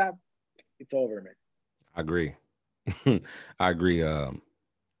deal with that, it's over, man. I agree. I agree.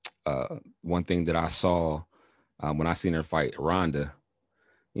 One thing that I saw when I seen her fight Ronda,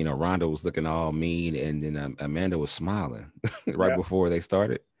 you know, Ronda was looking all mean, and then Amanda was smiling right before they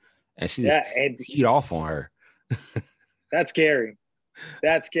started. and she just teed off on her. That's scary.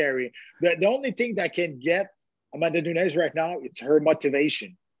 That's scary. The only thing that can get Amanda Nunes right now, it's her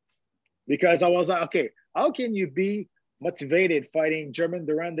motivation. Because I was like, okay, how can you be motivated fighting German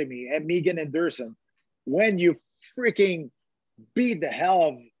Durandamy and Megan Anderson when you freaking beat the hell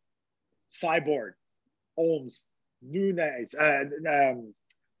of Cyborg, Holmes, Nunes,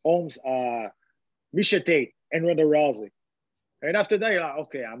 Holmes, Misha Tate, and Ronda Rousey? And after that, you're like,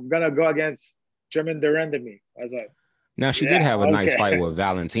 okay, I'm going to go against German Durandamy. I was like, now, she did have a nice fight with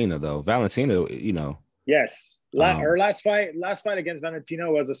Valentina, though. Valentina, you know. Yes. Her last fight against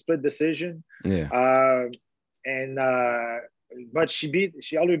Valentina was a split decision. Yeah. But she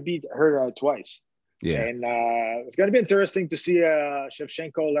already beat her twice. Yeah. And it's going to be interesting to see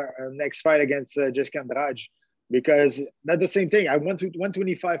Shevchenko next fight against Jessica Andrade, because that's the same thing. I went to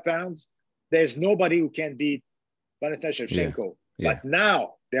 125 pounds. There's nobody who can beat Valentina Shevchenko. Yeah. But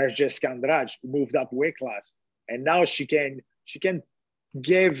now there's Jessica Andrade who moved up weight class, and now she can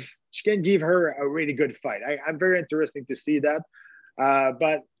give her a really good fight. I'm very interested to see that.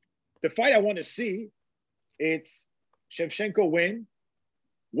 But the fight I want to see, it's Shevchenko win,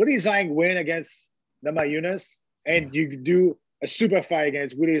 Woody Zhang win against Nama Yunus, and you do a super fight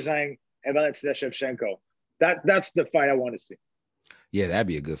against Woody Zhang and Valentina Shevchenko. That's the fight I want to see. Yeah, that'd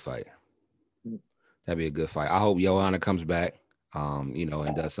be a good fight. That'd be a good fight. I hope Joanna comes back,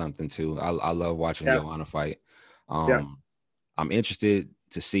 and does something too. I love watching Joanna fight. I'm interested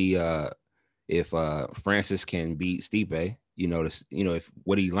to see if Francis can beat Stipe. If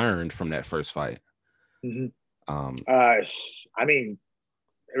what he learned from that first fight. Mm-hmm. I mean,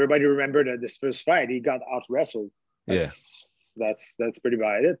 everybody remembered that this first fight he got out wrestled. That's pretty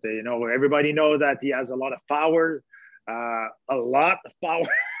about it. Everybody know that he has a lot of power.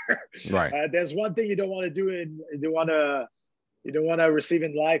 Right. There's one thing you don't want to do, and you don't want to receive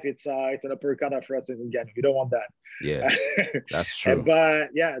in life. It's an uppercut of wrestling again. You don't want that. Yeah, that's true. But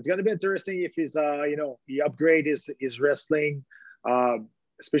it's gonna be interesting if he's he upgrade his wrestling,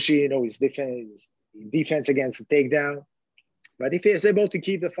 especially his defense against the takedown. But if he is able to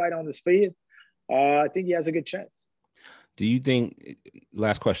keep the fight on his feet, I think he has a good chance. Do you think?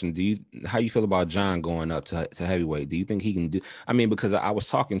 Last question. How you feel about John going up to heavyweight? Do you think he can do? I mean, because I was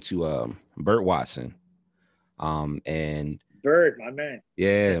talking to Burt Watson, and Burt, my man.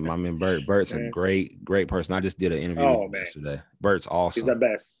 Yeah, my man Burt. Burt's a great person. I just did an interview with him yesterday. Burt's awesome. He's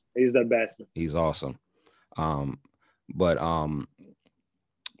the best. He's awesome. But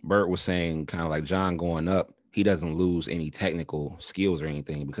Burt was saying kind of like John going up, he doesn't lose any technical skills or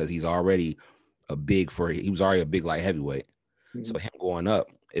anything because he was already a big light heavyweight. Mm-hmm. So him going up,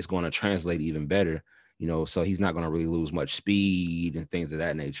 it's going to translate even better, so he's not going to really lose much speed and things of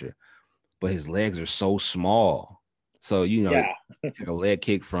that nature. But his legs are so small. So, take a leg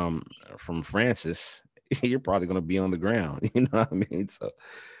kick from Francis, you're probably going to be on the ground. You know what I mean? So,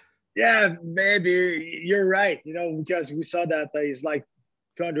 yeah, maybe you're right. Because we saw that he's like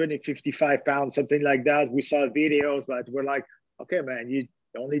 255 pounds, something like that. We saw videos, but we're like, okay, man, you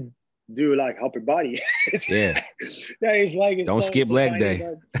only do like upper body. Yeah. He's like, don't skip leg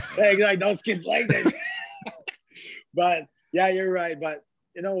day. Exactly. Don't skip leg day. But yeah, you're right. But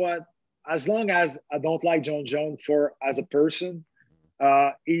you know what? As long as I don't like John Jones as a person,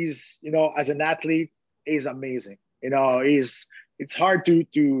 he's as an athlete, he's amazing. It's hard to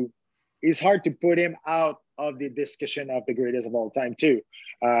put him out of the discussion of the greatest of all time too.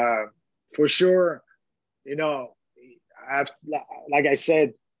 For sure, like I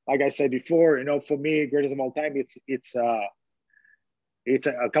said before, for me, greatest of all time, it's a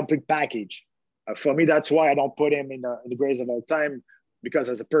complete package. For me, that's why I don't put him in the greatest of all time. Because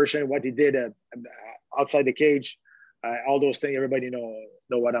as a person, what he did outside the cage, all those things, everybody know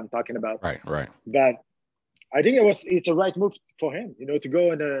what I'm talking about. Right. But I think it's a right move for him, to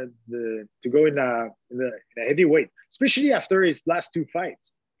go in the heavyweight, especially after his last two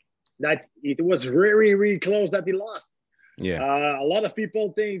fights. That it was really, really close that he lost. Yeah. A lot of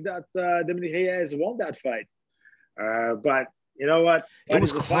people think that Dominic Reyes won that fight, but you know what? It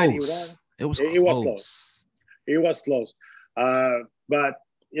was close. It was close. But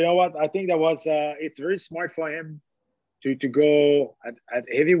you know what? I think that was it's very smart for him to go at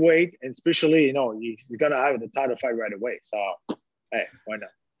heavyweight, and especially he's gonna have the title fight right away. So hey, why not?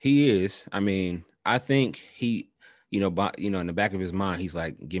 He is. I mean, I think he, in the back of his mind, he's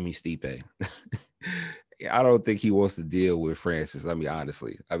like, "Give me Stipe." I don't think he wants to deal with Francis. I mean,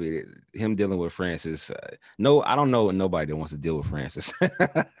 honestly, him dealing with Francis. No, I don't know nobody that wants to deal with Francis.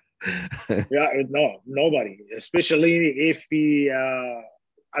 Nobody, especially if he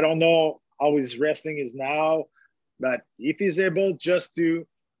I don't know how his wrestling is now, but if he's able just to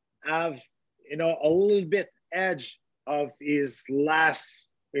have, a little bit edge of his last,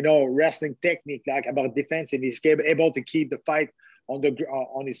 wrestling technique, like about defense, and he's able to keep the fight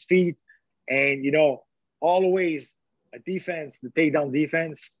on his feet, and always a defense, the takedown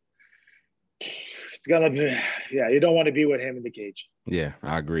defense. It's gonna be, yeah, you don't want to be with him in the cage. Yeah,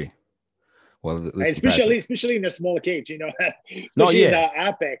 I agree. Well, And listen, especially in a small cage, No, especially in yeah, the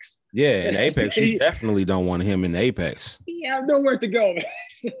Apex. yeah. In Apex, you definitely don't want him in the Apex. You have nowhere to go.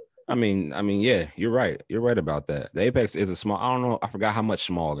 I mean, yeah, you're right. You're right about that. The Apex is a small. I don't know. I forgot how much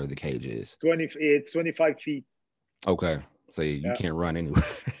smaller the cage is. It's 25 feet. Okay, so you can't run anywhere.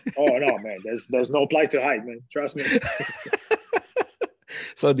 Oh no, man. There's no place to hide, man. Trust me.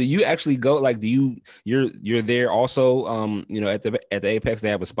 So do you actually go, like, you're there also, at the Apex, they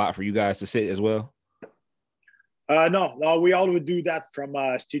have a spot for you guys to sit as well? No, we all would do that from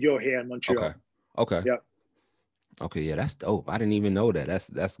a studio here in Montreal. Okay. Yeah. Okay, yeah, that's dope. I didn't even know that.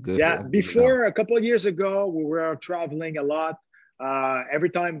 That's good. Yeah, that's before a couple of years ago, we were traveling a lot.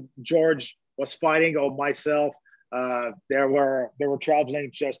 Every time George was fighting or myself, they were traveling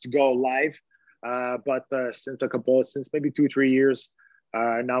just to go live. But since maybe 2-3 years,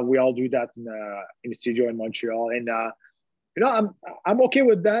 now we all do that in the studio in Montreal, and I'm okay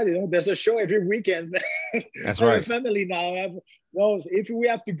with that. There's a show every weekend. That's I'm right. a family now. If we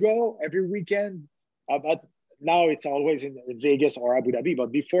have to go every weekend, but now it's always in Vegas or Abu Dhabi.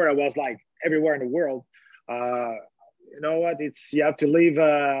 But before I was like everywhere in the world. You know what? You have to leave.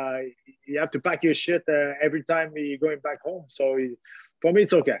 You have to pack your shit every time you're going back home. So for me,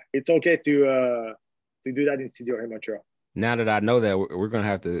 it's okay. It's okay to do that in studio in Montreal. Now that I know that, we're gonna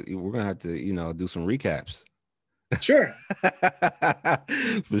have to do some recaps. Sure.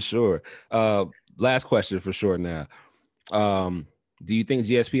 For sure. Last question for sure now. Do you think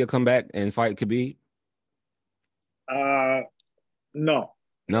GSP will come back and fight Khabib? No.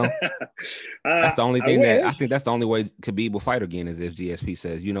 No? That's the only thing I think that's the only way Khabib will fight again, is if GSP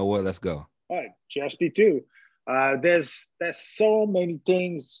says, you know what, let's go. All right, GSP too. There's so many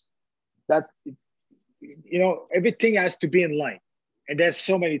things that everything has to be in line, and there's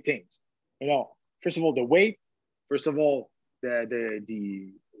so many things. First of all, the weight. First of all,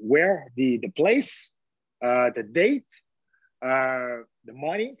 the where, the place, the date, the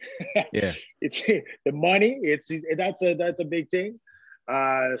money. Yeah, it's the money. That's a big thing.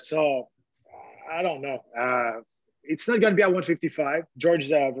 So I don't know. It's not gonna be at 155. George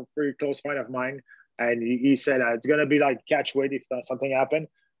is a very close friend of mine, and he said it's gonna be like catch weight if something happened.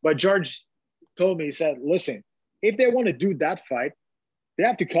 But George told me, he said, listen, if they want to do that fight, they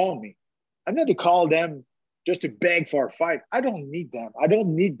have to call me. I'm not to call them just to beg for a fight. I don't need them. I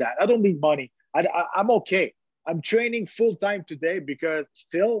don't need that. I don't need money. I'm okay. I'm training full time today because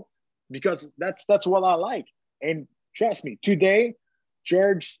that's what I like. And trust me, today,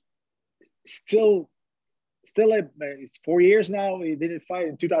 George still it's 4 years now. He didn't fight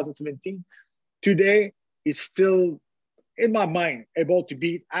in 2017. Today, he's still in my mind able to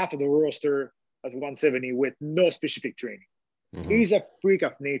beat half of the roster at 170 with no specific training. Mm-hmm. He's a freak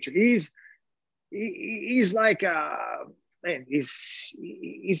of nature. He's like man,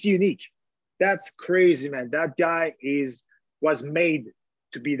 he's unique. That's crazy, man. That guy was made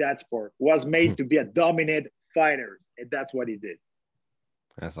to be that sport, was made to be a dominant fighter, and that's what he did.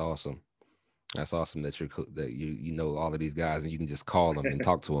 That's awesome. That's awesome that you know all of these guys, and you can just call them and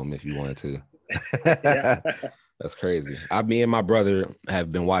talk to them if you wanted to. Yeah. That's crazy. Me and my brother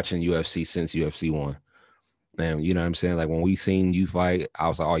have been watching UFC since UFC 1. And you know what I'm saying? Like, when we seen you fight, I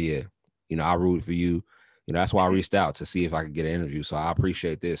was like, oh yeah, I rooted for you. That's why I reached out to see if I could get an interview. So I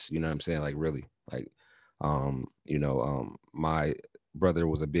appreciate this. You know what I'm saying? Like, really, like, my brother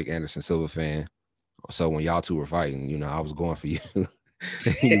was a big Anderson Silva fan. So when y'all two were fighting, I was going for you.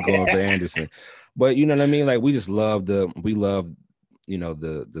 He was going for Anderson. But you know what I mean? Like, we just love the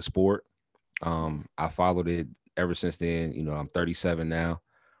sport. I followed it ever since then. I'm 37 now.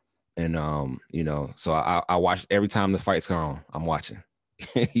 And so I watch every time the fights come on, I'm watching.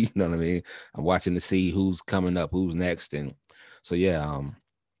 You know what I mean? I'm watching to see who's coming up, who's next. And so yeah,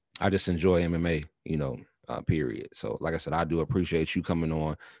 I just enjoy MMA, period. So like I said, I do appreciate you coming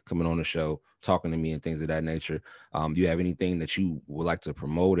on the show, talking to me and things of that nature. Do you have anything that you would like to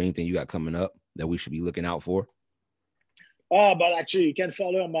promote, anything you got coming up that we should be looking out for? But actually, you can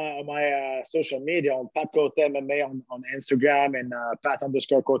follow on my social media on Pat Cote MMA on Instagram, and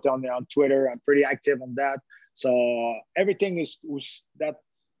Pat_Cote on Twitter. I'm pretty active on that. So everything is that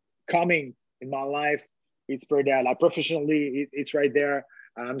coming in my life. It's pretty there. Like, professionally, it's right there.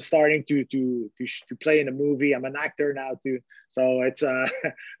 I'm starting to play in a movie. I'm an actor now too. So it's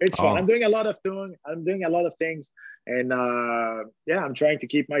fun. I'm doing a lot of things. And yeah, I'm trying to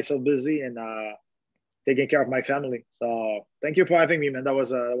keep myself busy and taking care of my family. So thank you for having me, man. That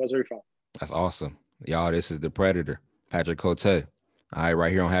was very fun. That's awesome. Y'all, this is the Predator, Patrick Cote. All right,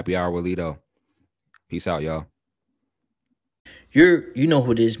 right here on Happy Hour with Lito. Peace out, y'all. You know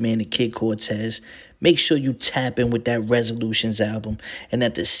who it is, man, the Kid Cortez. Make sure you tap in with that Resolutions album. And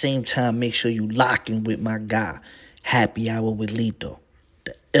at the same time, make sure you lock in with my guy, Happy Hour with Lito.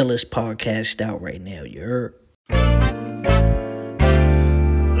 The illest podcast out right now, you heard?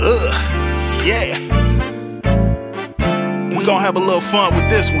 Yeah. We gonna have a little fun with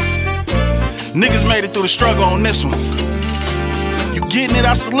this one. Niggas made it through the struggle on this one. You getting it,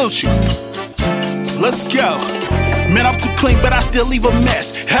 I salute you. Let's go. Man, I'm too clean, but I still leave a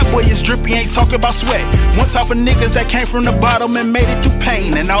mess. That boy is drippy, ain't talking about sweat. One time for niggas that came from the bottom and made it through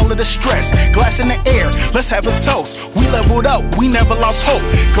pain and all of the stress. Glass in the air, let's have a toast. We leveled up, we never lost hope.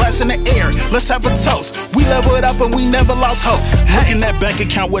 Glass in the air, let's have a toast. We leveled up and we never lost hope. Looking at bank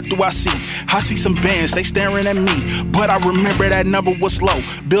account, what do I see? I see some bands, they staring at me. But I remember that number was low.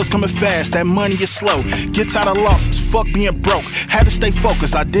 Bills coming fast, that money is slow. Get tired of losses, fuck being broke. Had to stay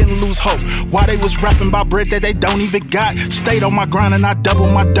focused, I didn't lose hope. While they was rapping about bread that they don't even got, stayed on my grind and I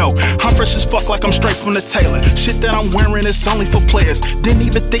doubled my dough. I'm fresh as fuck like I'm straight from the tailor. Shit that I'm wearing is only for players. Didn't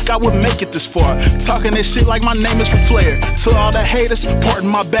even think I would make it this far. Talking that shit like my name is Ric Flair. To all the haters, pardon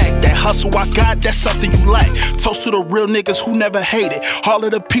my back. That hustle I got, that's something you lack. Toast to the real niggas who never hated. All of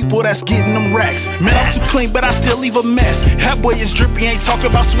the people that's getting them racks. Man, I'm too clean, but I still leave a mess. That boy is drippy, ain't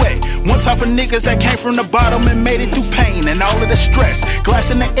talking about sweat. One time for niggas that came from the bottom and made it through pain and all of the stress. Glass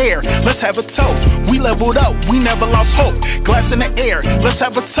in the air, let's have a toast. We leveled up, we never lost hope. Glass in the air, let's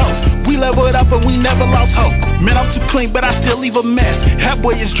have a toast. We leveled up and we never lost hope. Man, I'm too clean, but I still leave a mess. That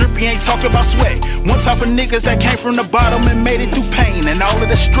boy is drippy, ain't talking about sweat. One time for niggas that came from the bottom and made it through pain and all of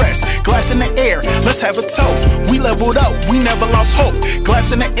the stress. Glass in the air, let's have a toast. We leveled up, we never lost hope.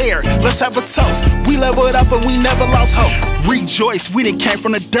 Glass in the air, let's have a toast. We leveled up and we never lost hope. Rejoice, we done came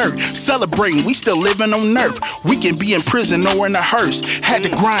from the dirt. Celebrating, we still living on earth. We can be in prison or in a hearse. Had to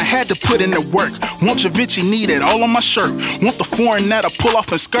grind, had to put in the work. Want your Vinci, need it all on my shirt. Want the foreign that I pull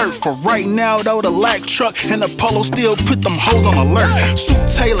off and skirt. For right now though, the lag truck and the polo still put them hoes on alert. Suit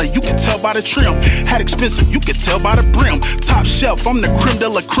Taylor, you can tell by the trim. Hat expensive, you can tell by the brim. Top shelf, I'm the creme de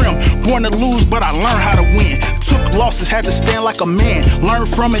la creme. Born to lose, but I learned how to win. Took losses, had to stand like a man. Learned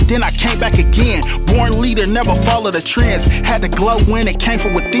from it, then I came back again. Born leader, never follow the trends. Had to glow when it came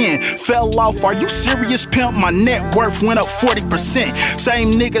from within. Fell off, are you serious, pimp? My net worth went up 40%.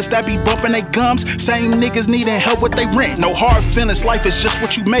 Same niggas that be bumping they gums. Same niggas needing help with they rent. No hard feelings, life is just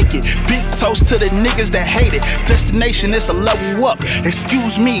what you make it. Big toast to the niggas that hate it. Destination is a level up.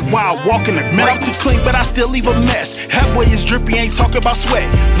 Excuse me while I walk in the man, I'm too clean, but I still leave a mess. That boy is drippy, ain't talking about sweat.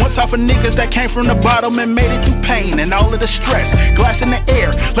 One time for niggas that came from the bottom and made it through pain and all of the stress. Glass in the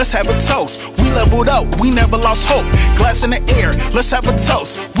air, let's have a toast. We leveled up, we never lost hope. Glass in the air, let's have a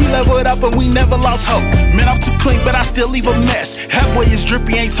toast. We leveled up and we never lost hope. Man, I'm too clean, but I still leave a mess. That boy is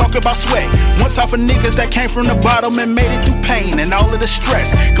drippy, ain't talking about sweat. One time for niggas that came from the bottom and made it through pain and all of the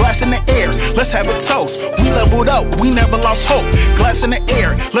stress. Glass in the air, let's have a toast. We leveled up, we never lost hope. Glass in the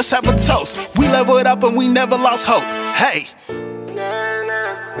air, let's have a toast. We leveled up and we never lost hope. Hey. Na na